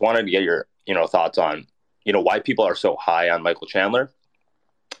 So just wanted to get your, thoughts on, why people are so high on Michael Chandler.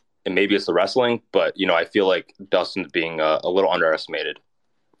 And maybe it's the wrestling, but, I feel like Dustin's being a little underestimated.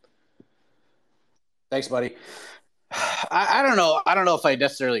 Thanks, buddy. I don't know. I don't know if I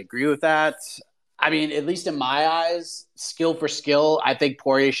necessarily agree with that. I mean, at least in my eyes, skill for skill, I think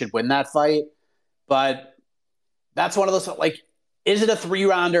Poirier should win that fight. But that's one of those, like, is it a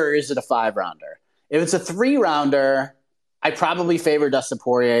 3-rounder or is it a 5-rounder? If it's a 3-rounder, I probably favor Dustin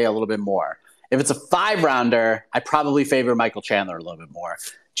Poirier a little bit more. If it's a 5-rounder, I probably favor Michael Chandler a little bit more.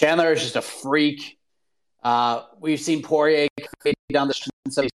 Chandler is just a freak. We've seen Poirier down the stretch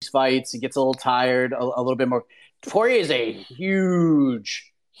in some of these fights. He gets a little tired, a little bit more. Poirier is a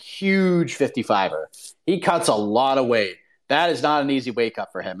huge 55er. He cuts a lot of weight. That is not an easy weight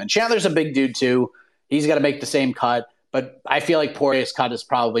cut for him. And Chandler's a big dude too. He's got to make the same cut. But I feel like Poirier's cut is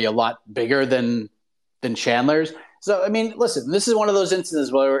probably a lot bigger than Chandler's. So, I mean, listen, this is one of those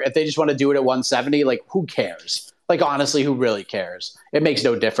instances where if they just want to do it at 170, like, who cares? Like, honestly, who really cares? It makes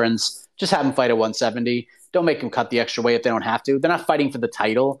no difference. Just have them fight at 170. Don't make them cut the extra weight if they don't have to. They're not fighting for the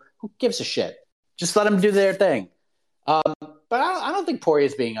title. Who gives a shit? Just let them do their thing. But I don't think Poirier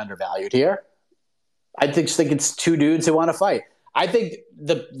is being undervalued here. I just think it's 2 dudes who want to fight. I think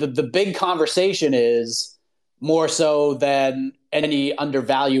the big conversation is more so than any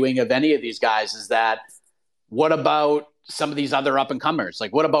undervaluing of any of these guys is that what about some of these other up-and-comers?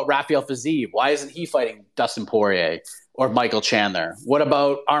 Like, what about Rafael Fiziev? Why isn't he fighting Dustin Poirier or Michael Chandler? What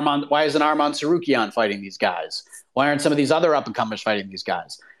about Arman? Why isn't Arman Sarukian fighting these guys? Why aren't some of these other up-and-comers fighting these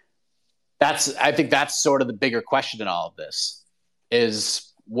guys? I think that's sort of the bigger question in all of this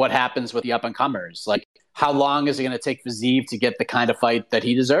is what happens with the up-and-comers. Like, how long is it going to take Fiziev to get the kind of fight that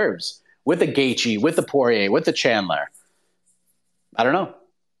he deserves with the Gaethje, with the Poirier, with the Chandler? I don't know.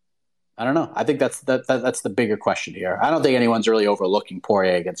 I think that's the bigger question here. I don't think anyone's really overlooking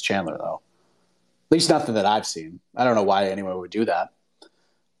Poirier against Chandler, though. At least nothing that I've seen. I don't know why anyone would do that. All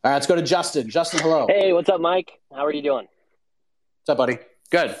right, let's go to Justin. Justin, hello. Hey, what's up, Mike? How are you doing? What's up, buddy?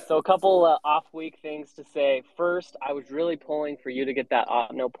 Good. So a couple off-week things to say. First, I was really pulling for you to get that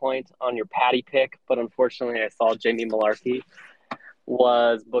no point on your Patty pick, but unfortunately I saw Jamie Malarkey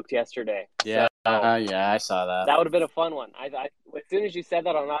was booked yesterday. Yeah, so, yeah, I saw that. That would have been a fun one. I as soon as you said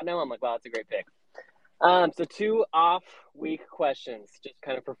that on not know, I'm like, wow, that's a great pick. So 2 off-week questions, just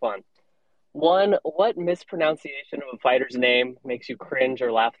kind of for fun. One, what mispronunciation of a fighter's name makes you cringe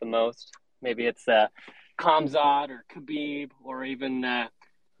or laugh the most? Maybe it's Khamzat or Khabib or even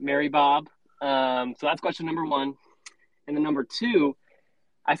Mary Bob. So that's question number 1. And then number 2,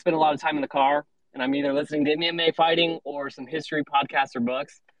 I spend a lot of time in the car, and I'm either listening to MMA fighting or some history podcasts or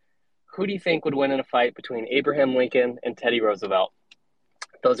books. Who do you think would win in a fight between Abraham Lincoln and Teddy Roosevelt?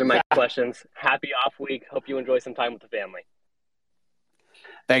 Those are my questions. Happy off week. Hope you enjoy some time with the family.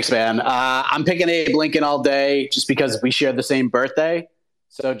 Thanks, man. I'm picking Abe Lincoln all day just because we share the same birthday.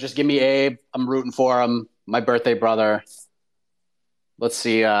 So just give me Abe. I'm rooting for him. My birthday brother. Let's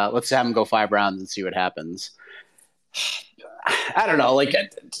see. Let's have him go 5 rounds and see what happens. I don't know. Like,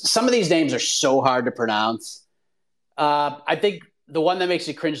 some of these names are so hard to pronounce. I think the one that makes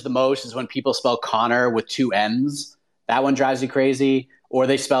me cringe the most is when people spell Connor with 2 N's. That one drives me crazy. Or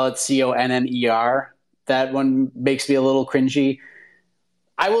they spell it Conner. That one makes me a little cringy.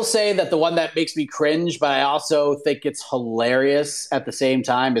 I will say that the one that makes me cringe, but I also think it's hilarious at the same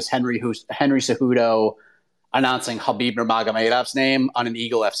time, is Henry Cejudo announcing Khabib Nurmagomedov's name on an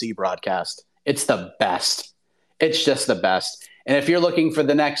Eagle FC broadcast. It's the best. It's just the best. And if you're looking for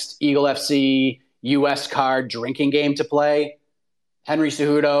the next Eagle FC US card drinking game to play, Henry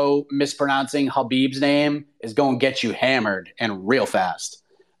Cejudo mispronouncing Khabib's name is going to get you hammered and real fast.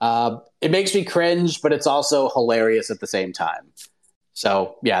 It makes me cringe, but it's also hilarious at the same time.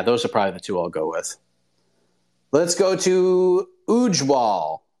 So, yeah, those are probably the two I'll go with. Let's go to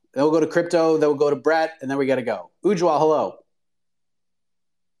Ujwal. Then we'll go to Crypto, then we'll go to Brett, and then we got to go. Ujwal, hello.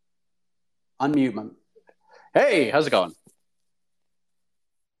 Unmute, man. Hey, how's it going?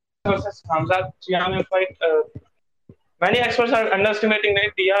 Versus Hamzat Chiang fight. Many experts are underestimating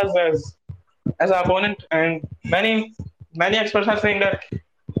Nate Diaz as an opponent, and many experts are saying that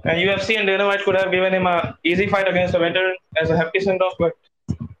UFC and Dana White could have given him an easy fight against a veteran as a hefty send-off, but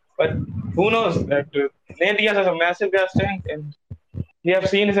who knows? That Nate Diaz has a massive gas tank, and we have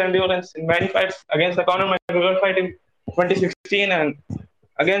seen his endurance in many fights against the Conor McGregor fight in 2016 and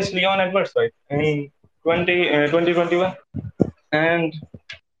against Leon Edwards fight in 2021, and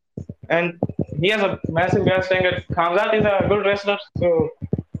he has a massive gas tank. Khamzat is a good wrestler, so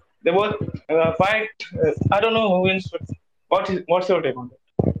they both fight. I don't know who wins, but what's your take on that?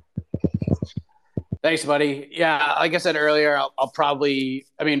 Thanks, buddy. Yeah, like I said earlier, I'll probably,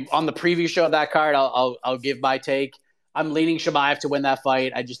 on the preview show of that card, I'll give my take. I'm leaning Chimaev to win that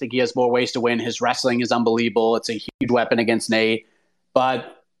fight. I just think he has more ways to win. His wrestling is unbelievable. It's a huge weapon against Nate.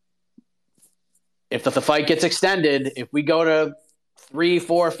 But if the fight gets extended, if we go to 3,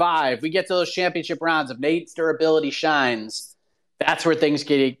 4, 5, we get to those championship rounds, if Nate's durability shines, that's where things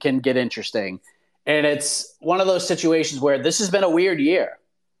can get interesting. And it's one of those situations where this has been a weird year.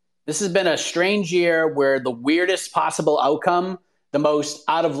 This has been a strange year where the weirdest possible outcome, the most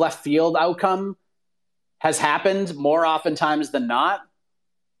out of left field outcome, has happened more oftentimes than not.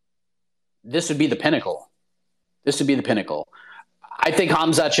 This would be the pinnacle. This would be the pinnacle. I think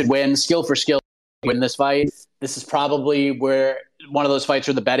Khamzat should win, skill for skill, win this fight. This is probably where one of those fights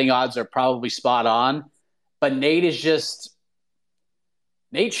where the betting odds are probably spot on. But Nate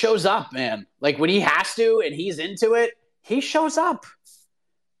shows up, man. Like when he has to and he's into it, he shows up.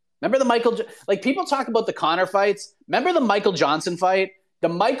 Remember people talk about the Conor fights. Remember the Michael Johnson fight? The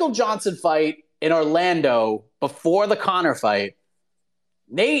Michael Johnson fight in Orlando before the Conor fight.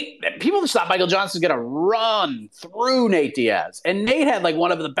 People just thought Michael Johnson was going to run through Nate Diaz. And Nate had like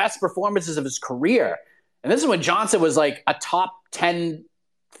one of the best performances of his career. And this is when Johnson was like a top 10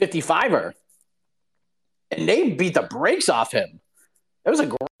 55er. And Nate beat the brakes off him. It was a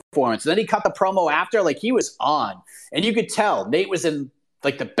great performance. And then he cut the promo after, like he was on. And you could tell Nate was in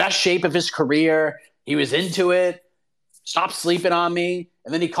like the best shape of his career. He was into it. Stop sleeping on me.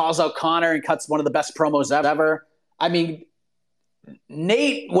 And then he calls out Conor and cuts one of the best promos ever.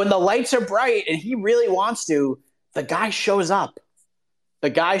 Nate, when the lights are bright and he really wants to, the guy shows up.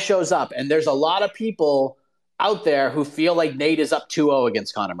 The guy shows up. And there's a lot of people out there who feel like Nate is up 2-0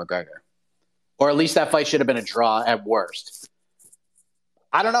 against Conor McGregor. Or at least that fight should have been a draw at worst.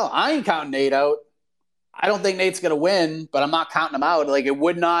 I don't know. I ain't counting Nate out. I don't think Nate's going to win, but I'm not counting him out. Like, it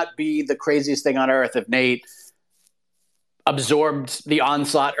would not be the craziest thing on earth if Nate absorbed the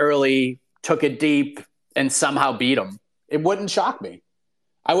onslaught early, took it deep, and somehow beat him. It wouldn't shock me.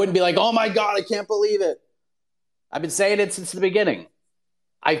 I wouldn't be like, oh my God, I can't believe it. I've been saying it since the beginning.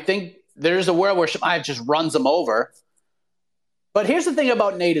 I think there's a world where Chimaev just runs him over. But here's the thing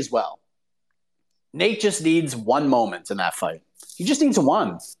about Nate as well. Nate just needs one moment in that fight. He just needs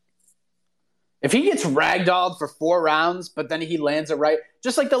one. If he gets ragdolled for 4 rounds, but then he lands it right,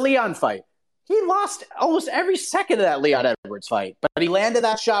 just like the Leon fight. He lost almost every second of that Leon Edwards fight, but he landed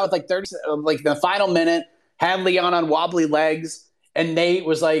that shot with like the final minute, had Leon on wobbly legs, and Nate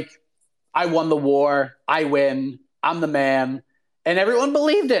was like, I won the war, I win, I'm the man, and everyone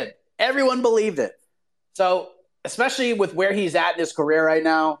believed it. Everyone believed it. So, especially with where he's at in his career right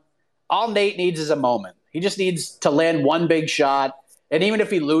now, all Nate needs is a moment. He just needs to land one big shot. And even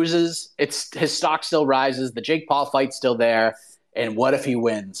if he loses, his stock still rises. The Jake Paul fight's still there. And what if he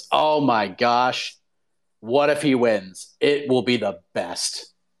wins? Oh, my gosh. What if he wins? It will be the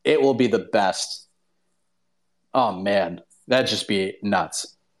best. It will be the best. Oh, man. That'd just be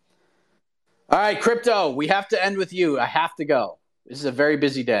nuts. All right, Crypto, we have to end with you. I have to go. This is a very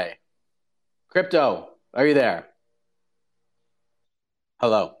busy day. Crypto, are you there?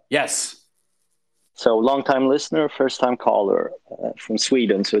 Hello. Yes. So long-time listener, first-time caller from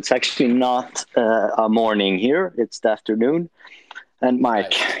Sweden. So it's actually not a morning here. It's the afternoon. And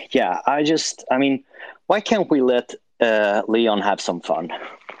Mike, why can't we let Leon have some fun?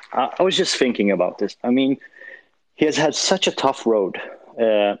 I was just thinking about this. He has had such a tough road.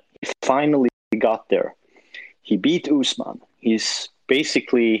 He finally got there. He beat Usman. He's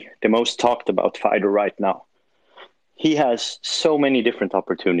basically the most talked about fighter right now. He has so many different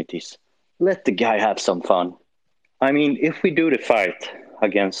opportunities. Let the guy have some fun. I mean, if we do the fight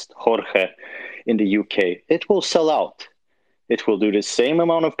against Jorge in the UK, it will sell out. It will do the same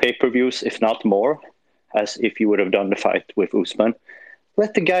amount of pay-per-views, if not more, as if you would have done the fight with Usman.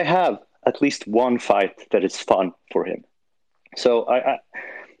 Let the guy have at least one fight that is fun for him. So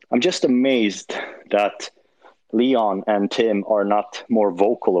I'm just amazed that Leon and Tim are not more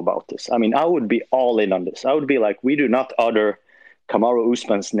vocal about this. I mean, I would be all in on this. I would be like, we do not utter Kamaru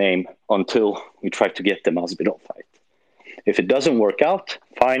Usman's name until we try to get the Masvidal fight. If it doesn't work out,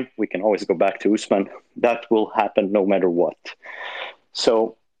 fine, we can always go back to Usman. That will happen no matter what.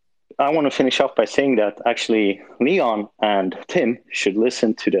 So I want to finish off by saying that actually Leon and Tim should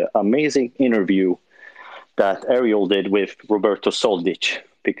listen to the amazing interview that Ariel did with Roberto Soldic,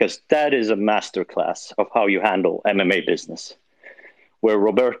 because that is a masterclass of how you handle MMA business, where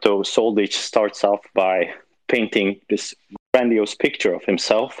Roberto Soldic starts off by painting this grandiose picture of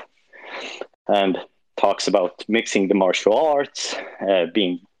himself and talks about mixing the martial arts,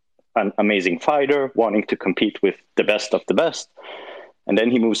 being an amazing fighter, wanting to compete with the best of the best. And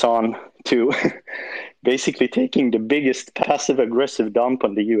then he moves on to basically taking the biggest passive-aggressive dump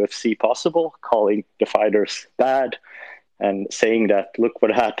on the UFC possible, calling the fighters bad, and saying that, look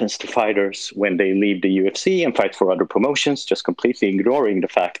what happens to fighters when they leave the UFC and fight for other promotions, just completely ignoring the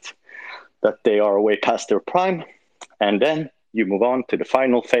fact that they are way past their prime. And then you move on to the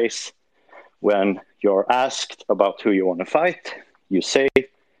final phase when you're asked about who you want to fight. You say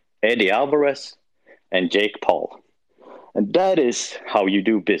Eddie Alvarez and Jake Paul. And that is how you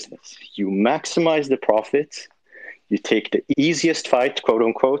do business. You maximize the profits. You take the easiest fight, quote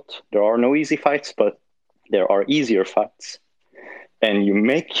unquote. There are no easy fights, but there are easier fights. And you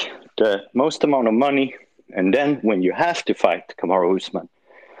make the most amount of money. And then when you have to fight Kamaru Usman,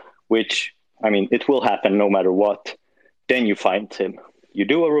 which, I mean, it will happen no matter what, then you fight him. You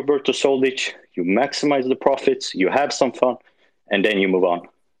do a Roberto Soldic, you maximize the profits, you have some fun, and then you move on.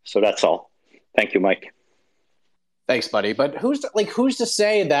 So that's all. Thank you, Mike. Thanks, buddy. But who's to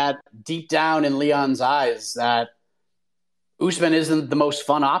say that deep down in Leon's eyes that Usman isn't the most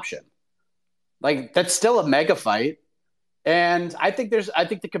fun option? Like, that's still a mega fight. And I think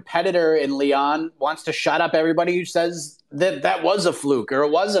the competitor in Leon wants to shut up everybody who says that was a fluke or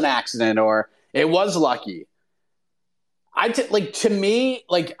it was an accident or it was lucky. I think,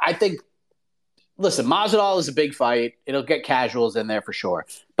 listen, Masvidal is a big fight. It'll get casuals in there for sure.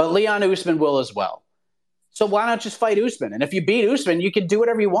 But Leon Usman will as well. So why not just fight Usman? And if you beat Usman, you can do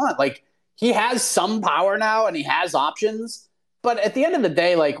whatever you want. Like, he has some power now and he has options. But at the end of the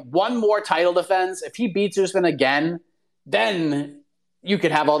day, like, one more title defense, if he beats Usman again, then you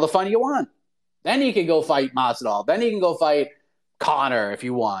can have all the fun you want. Then you can go fight Masvidal. Then you can go fight Conor if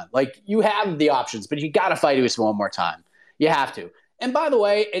you want. Like, you have the options, but you got to fight Usman one more time. You have to. And by the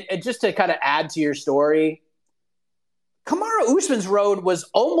way, it just to kind of add to your story, Kamaru Usman's road was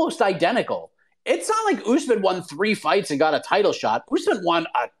almost identical. It's not like Usman won 3 fights and got a title shot. Usman won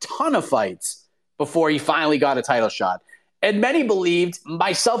a ton of fights before he finally got a title shot. And many believed,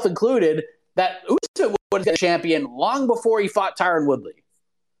 myself included, that Usman would get a champion long before he fought Tyron Woodley.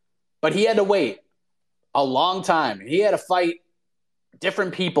 But he had to wait a long time. He had to fight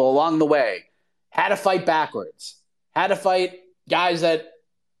different people along the way. Had to fight backwards. Had to fight guys he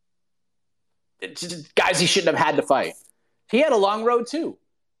shouldn't have had to fight. He had a long road too.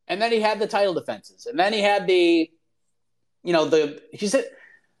 And then he had the title defenses. And then he had I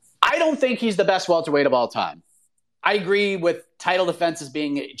don't think he's the best welterweight of all time. I agree with title defenses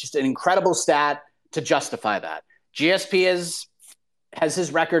being just an incredible stat to justify that. GSP has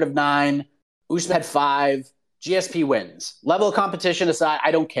his record of 9. Usman had 5. GSP wins. Level of competition aside,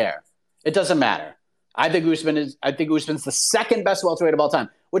 I don't care. It doesn't matter. I think Usman's the second best welterweight of all time,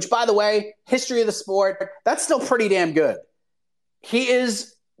 which, by the way, history of the sport, that's still pretty damn good. He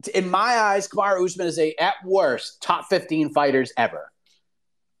is, in my eyes, Kamaru Usman is at worst, top 15 fighters ever.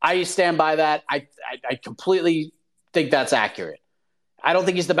 I stand by that. I completely think that's accurate. I don't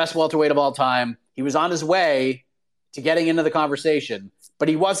think he's the best welterweight of all time. He was on his way to getting into the conversation, but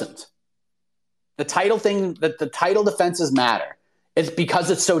he wasn't. The title defenses matter. It's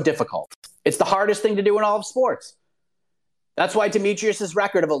because it's so difficult. It's the hardest thing to do in all of sports. That's why Demetrius'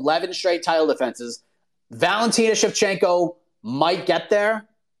 record of 11 straight title defenses, Valentina Shevchenko might get there,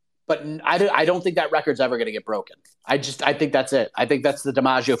 but I don't think that record's ever going to get broken. I think that's it. I think that's the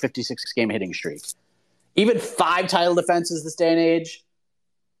DiMaggio 56-game hitting streak. Even 5 title defenses this day and age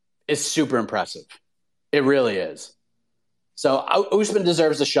is super impressive. It really is. So Usman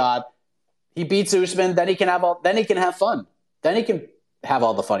deserves a shot. He beats Usman, then he can have fun. Then he can have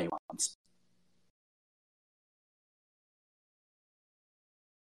all the fun he wants.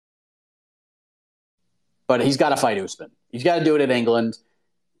 But he's got to fight Usman. He's got to do it in England.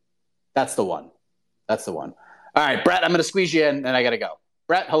 That's the one. All right, Brett, I'm going to squeeze you in, and I got to go.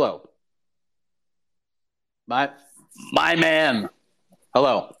 Brett, hello. My man.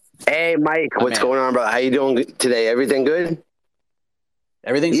 Hello. Hey, Mike. What's going on, bro? How you doing today? Everything good?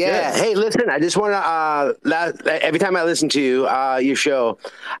 Everything's good. Hey, listen, I just want to, every time I listen to you, your show,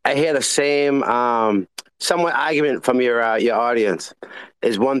 I hear the same somewhat argument from your audience.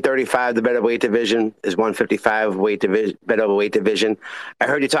 Is 135 the better weight division? Is 155 better weight division? I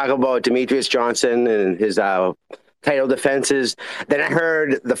heard you talk about Demetrius Johnson and his title defenses. Then I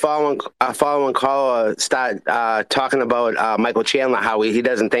heard the following caller start talking about Michael Chandler, how he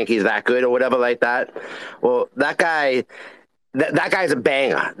doesn't think he's that good or whatever like that. Well, that guy... That guy's a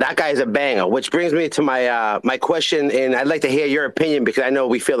banger. That guy's a banger, which brings me to my my question, and I'd like to hear your opinion because I know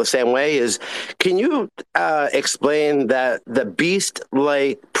we feel the same way. Can you explain that the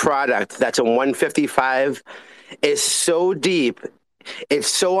beast-like product that's a 155 is so deep, it's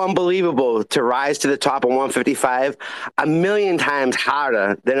so unbelievable to rise to the top of 155 a million times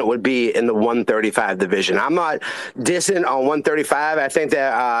harder than it would be in the 135 division. I'm not dissing on 135. I think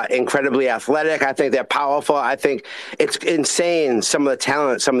they're incredibly athletic. I think they're powerful. I think it's insane some of the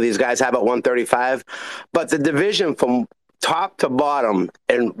talent some of these guys have at 135. But the division from top to bottom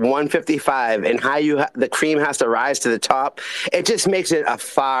in 155 and how the cream has to rise to the top, it just makes it a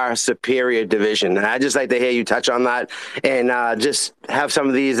far superior division. And I just like to hear you touch on that and just have some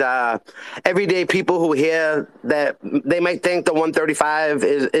of these everyday people who hear that they might think the 135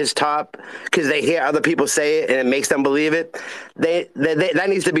 is top because they hear other people say it and it makes them believe it. That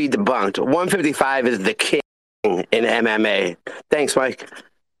needs to be debunked. 155 is the king in MMA. Thanks, Mike.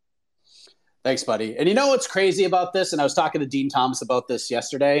 Thanks, buddy. And you know what's crazy about this? And I was talking to Dean Thomas about this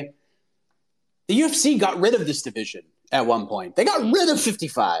yesterday. The UFC got rid of this division at one point. They got rid of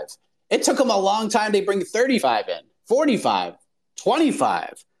 55. It took them a long time to bring 35 in, 45,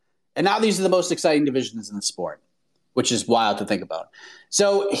 25. And now these are the most exciting divisions in the sport, which is wild to think about.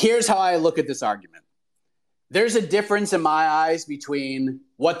 So here's how I look at this argument. There's a difference in my eyes between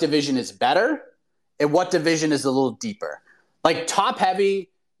what division is better and what division is a little deeper. Like top heavy,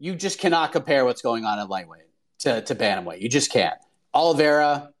 you just cannot compare what's going on at lightweight to bantamweight. You just can't.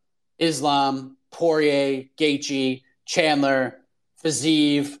 Oliveira, Islam, Poirier, Gaethje, Chandler,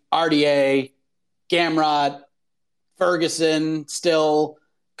 Fiziev, RDA, Gamrot, Ferguson still,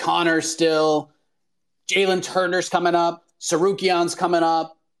 Connor still, Jalen Turner's coming up, Sarukian's coming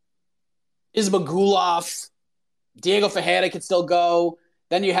up, Ismagulov, Diego Ferreira could still go.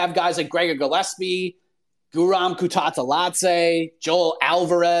 Then you have guys like Gregor Gillespie, Guram Kutateladze, Joel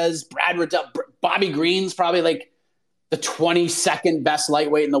Alvarez, Brad Riddell, Bobby Green's probably like the 22nd best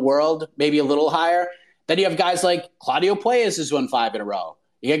lightweight in the world, maybe a little higher. Then you have guys like Claudio Puelles who's won 5 in a row.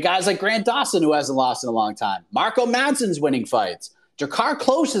 You get guys like Grant Dawson who hasn't lost in a long time. Marco Madsen's winning fights. Jakar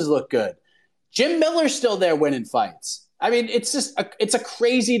Close has looked good. Jim Miller's still there winning fights. I mean, it's just it's a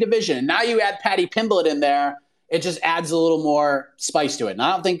crazy division. And now you add Paddy Pimblett in there, it just adds a little more spice to it. And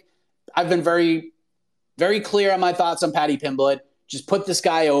I don't think I've been very clear on my thoughts on Paddy Pimblett. Just put this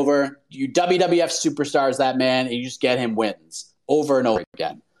guy over. You WWF superstars that man, and you just get him wins over and over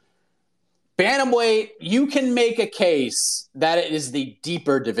again. Bantamweight, you can make a case that it is the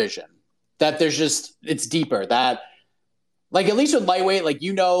deeper division. That it's deeper. That, like, at least with lightweight, like,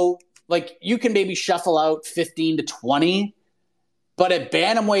 you know, like, you can maybe shuffle out 15 to 20. But at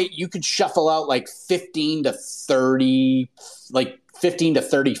bantamweight, you could shuffle out like 15 to 30, like 15 to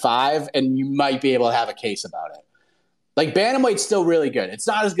 35, and you might be able to have a case about it. Like, bantamweight's still really good. It's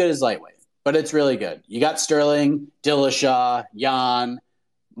not as good as lightweight, but it's really good. You got Sterling, Dillashaw, Jan,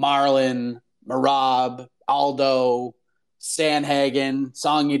 Marlon, Marab, Aldo, Sanhagen,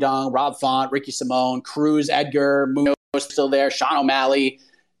 Song Yudong, Rob Font, Ricky Simone, Cruz, Edgar, Munoz still there, Sean O'Malley.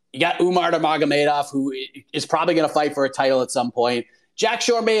 You got Umar Nurmagomedov, who is probably going to fight for a title at some point. Jack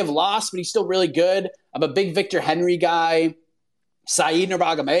Shore may have lost, but he's still really good. I'm a big Victor Henry guy. Saeed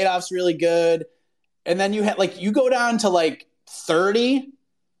Nurmagomedov's really good. And then you have, like, you go down to like 30,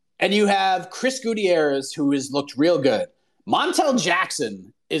 and you have Chris Gutierrez, who has looked real good. Montel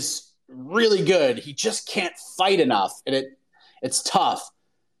Jackson is really good. He just can't fight enough, and it's tough.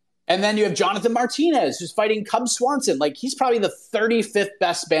 And then you have Jonathan Martinez, who's fighting Cub Swanson. Like, he's probably the 35th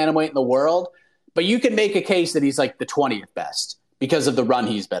best bantamweight in the world, but you can make a case that he's like the 20th best because of the run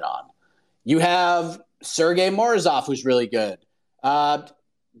he's been on. You have Sergey Morozov, who's really good.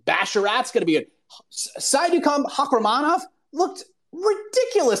 Basharat's going to be good. Saidukam Hakramanov looked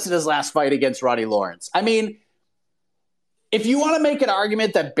ridiculous in his last fight against Roddy Lawrence. I mean, if you want to make an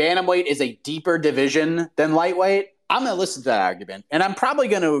argument that bantamweight is a deeper division than lightweight, I'm going to listen to that argument, and I'm probably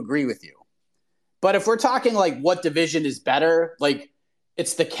going to agree with you. But if we're talking like what division is better, like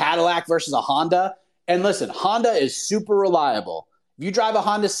it's the Cadillac versus a Honda. And listen, Honda is super reliable. If you drive a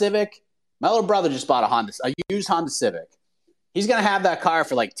Honda Civic, my little brother just bought a used Honda Civic. He's going to have that car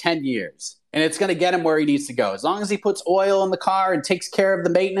for like 10 years, and it's going to get him where he needs to go. As long as he puts oil in the car and takes care of the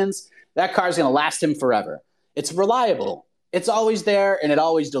maintenance, that car is going to last him forever. It's reliable. It's always there, and it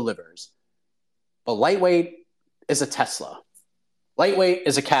always delivers. But lightweight is a Tesla. Lightweight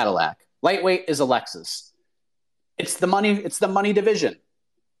is a Cadillac. Lightweight is a Lexus. It's the money division.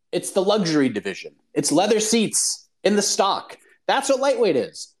 It's the luxury division. It's leather seats in the stock. That's what lightweight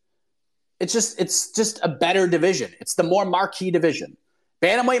is. It's just a better division. It's the more marquee division.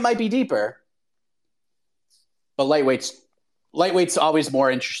 Bantamweight might be deeper, but lightweight's always more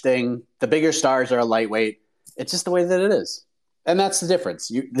interesting. The bigger stars are lightweight. It's just the way that it is. And that's the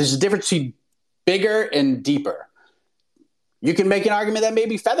difference. There's a difference between bigger and deeper. You can make an argument that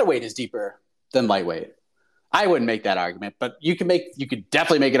maybe featherweight is deeper than lightweight. I wouldn't make that argument, but you could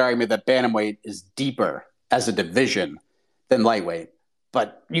definitely make an argument that bantamweight is deeper as a division than lightweight.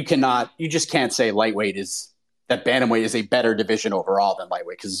 But you just can't say that bantamweight is a better division overall than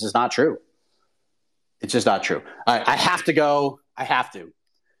lightweight, because it's just not true. It's just not true. I have to go. I have to.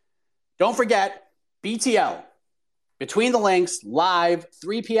 Don't forget, BTL, Between the Links, live,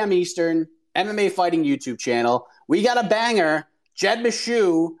 3 p.m. Eastern, MMA Fighting YouTube channel. We got a banger, Jed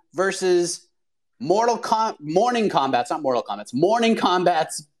Meshew versus Morning Combat's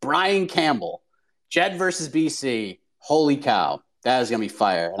Brian Campbell. Jed versus BC. Holy cow. That is going to be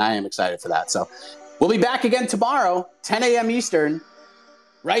fire, and I am excited for that. So we'll be back again tomorrow, 10 a.m. Eastern,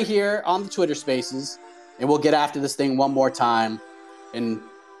 right here on the Twitter Spaces, and we'll get after this thing one more time and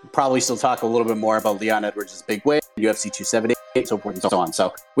probably still talk a little bit more about Leon Edwards' big win, UFC 278, so forth and so on.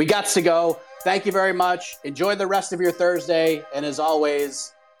 So we got to go. Thank you very much. Enjoy the rest of your Thursday, and as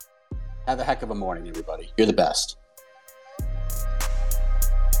always, have a heck of a morning, everybody. You're the best.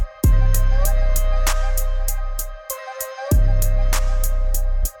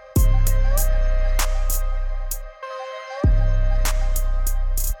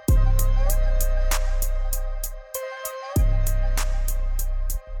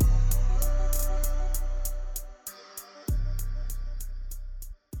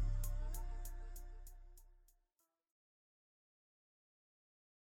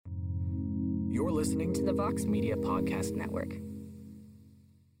 You're listening to the Vox Media Podcast Network.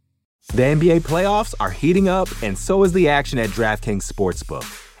 The NBA playoffs are heating up, and so is the action at DraftKings Sportsbook,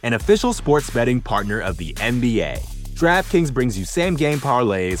 an official sports betting partner of the NBA. DraftKings brings you same-game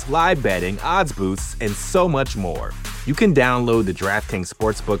parlays, live betting, odds boosts, and so much more. You can download the DraftKings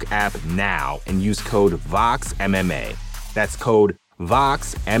Sportsbook app now and use code VOXMMA. That's code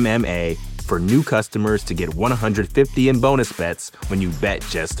VOXMMA for new customers to get $150 in bonus bets when you bet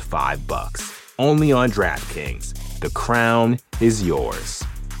just $5. Only on DraftKings. The crown is yours.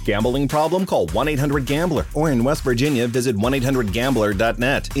 Gambling problem? Call 1-800-GAMBLER. Or in West Virginia, visit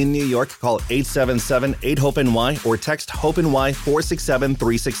 1-800-GAMBLER.net. In New York, call 877-8-HOPE-NY or text HOPE-NY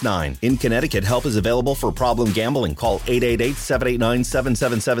 467-369. In Connecticut, help is available for problem gambling. Call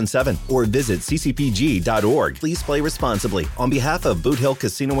 888-789-7777 or visit ccpg.org. Please play responsibly. On behalf of Boot Hill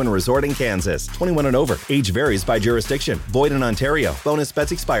Casino and Resort in Kansas, 21 and over. Age varies by jurisdiction. Void in Ontario. Bonus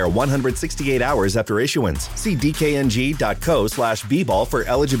bets expire 168 hours after issuance. See dkng.co/bball for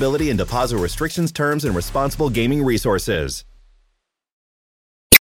eligibility and deposit restrictions, terms, and responsible gaming resources.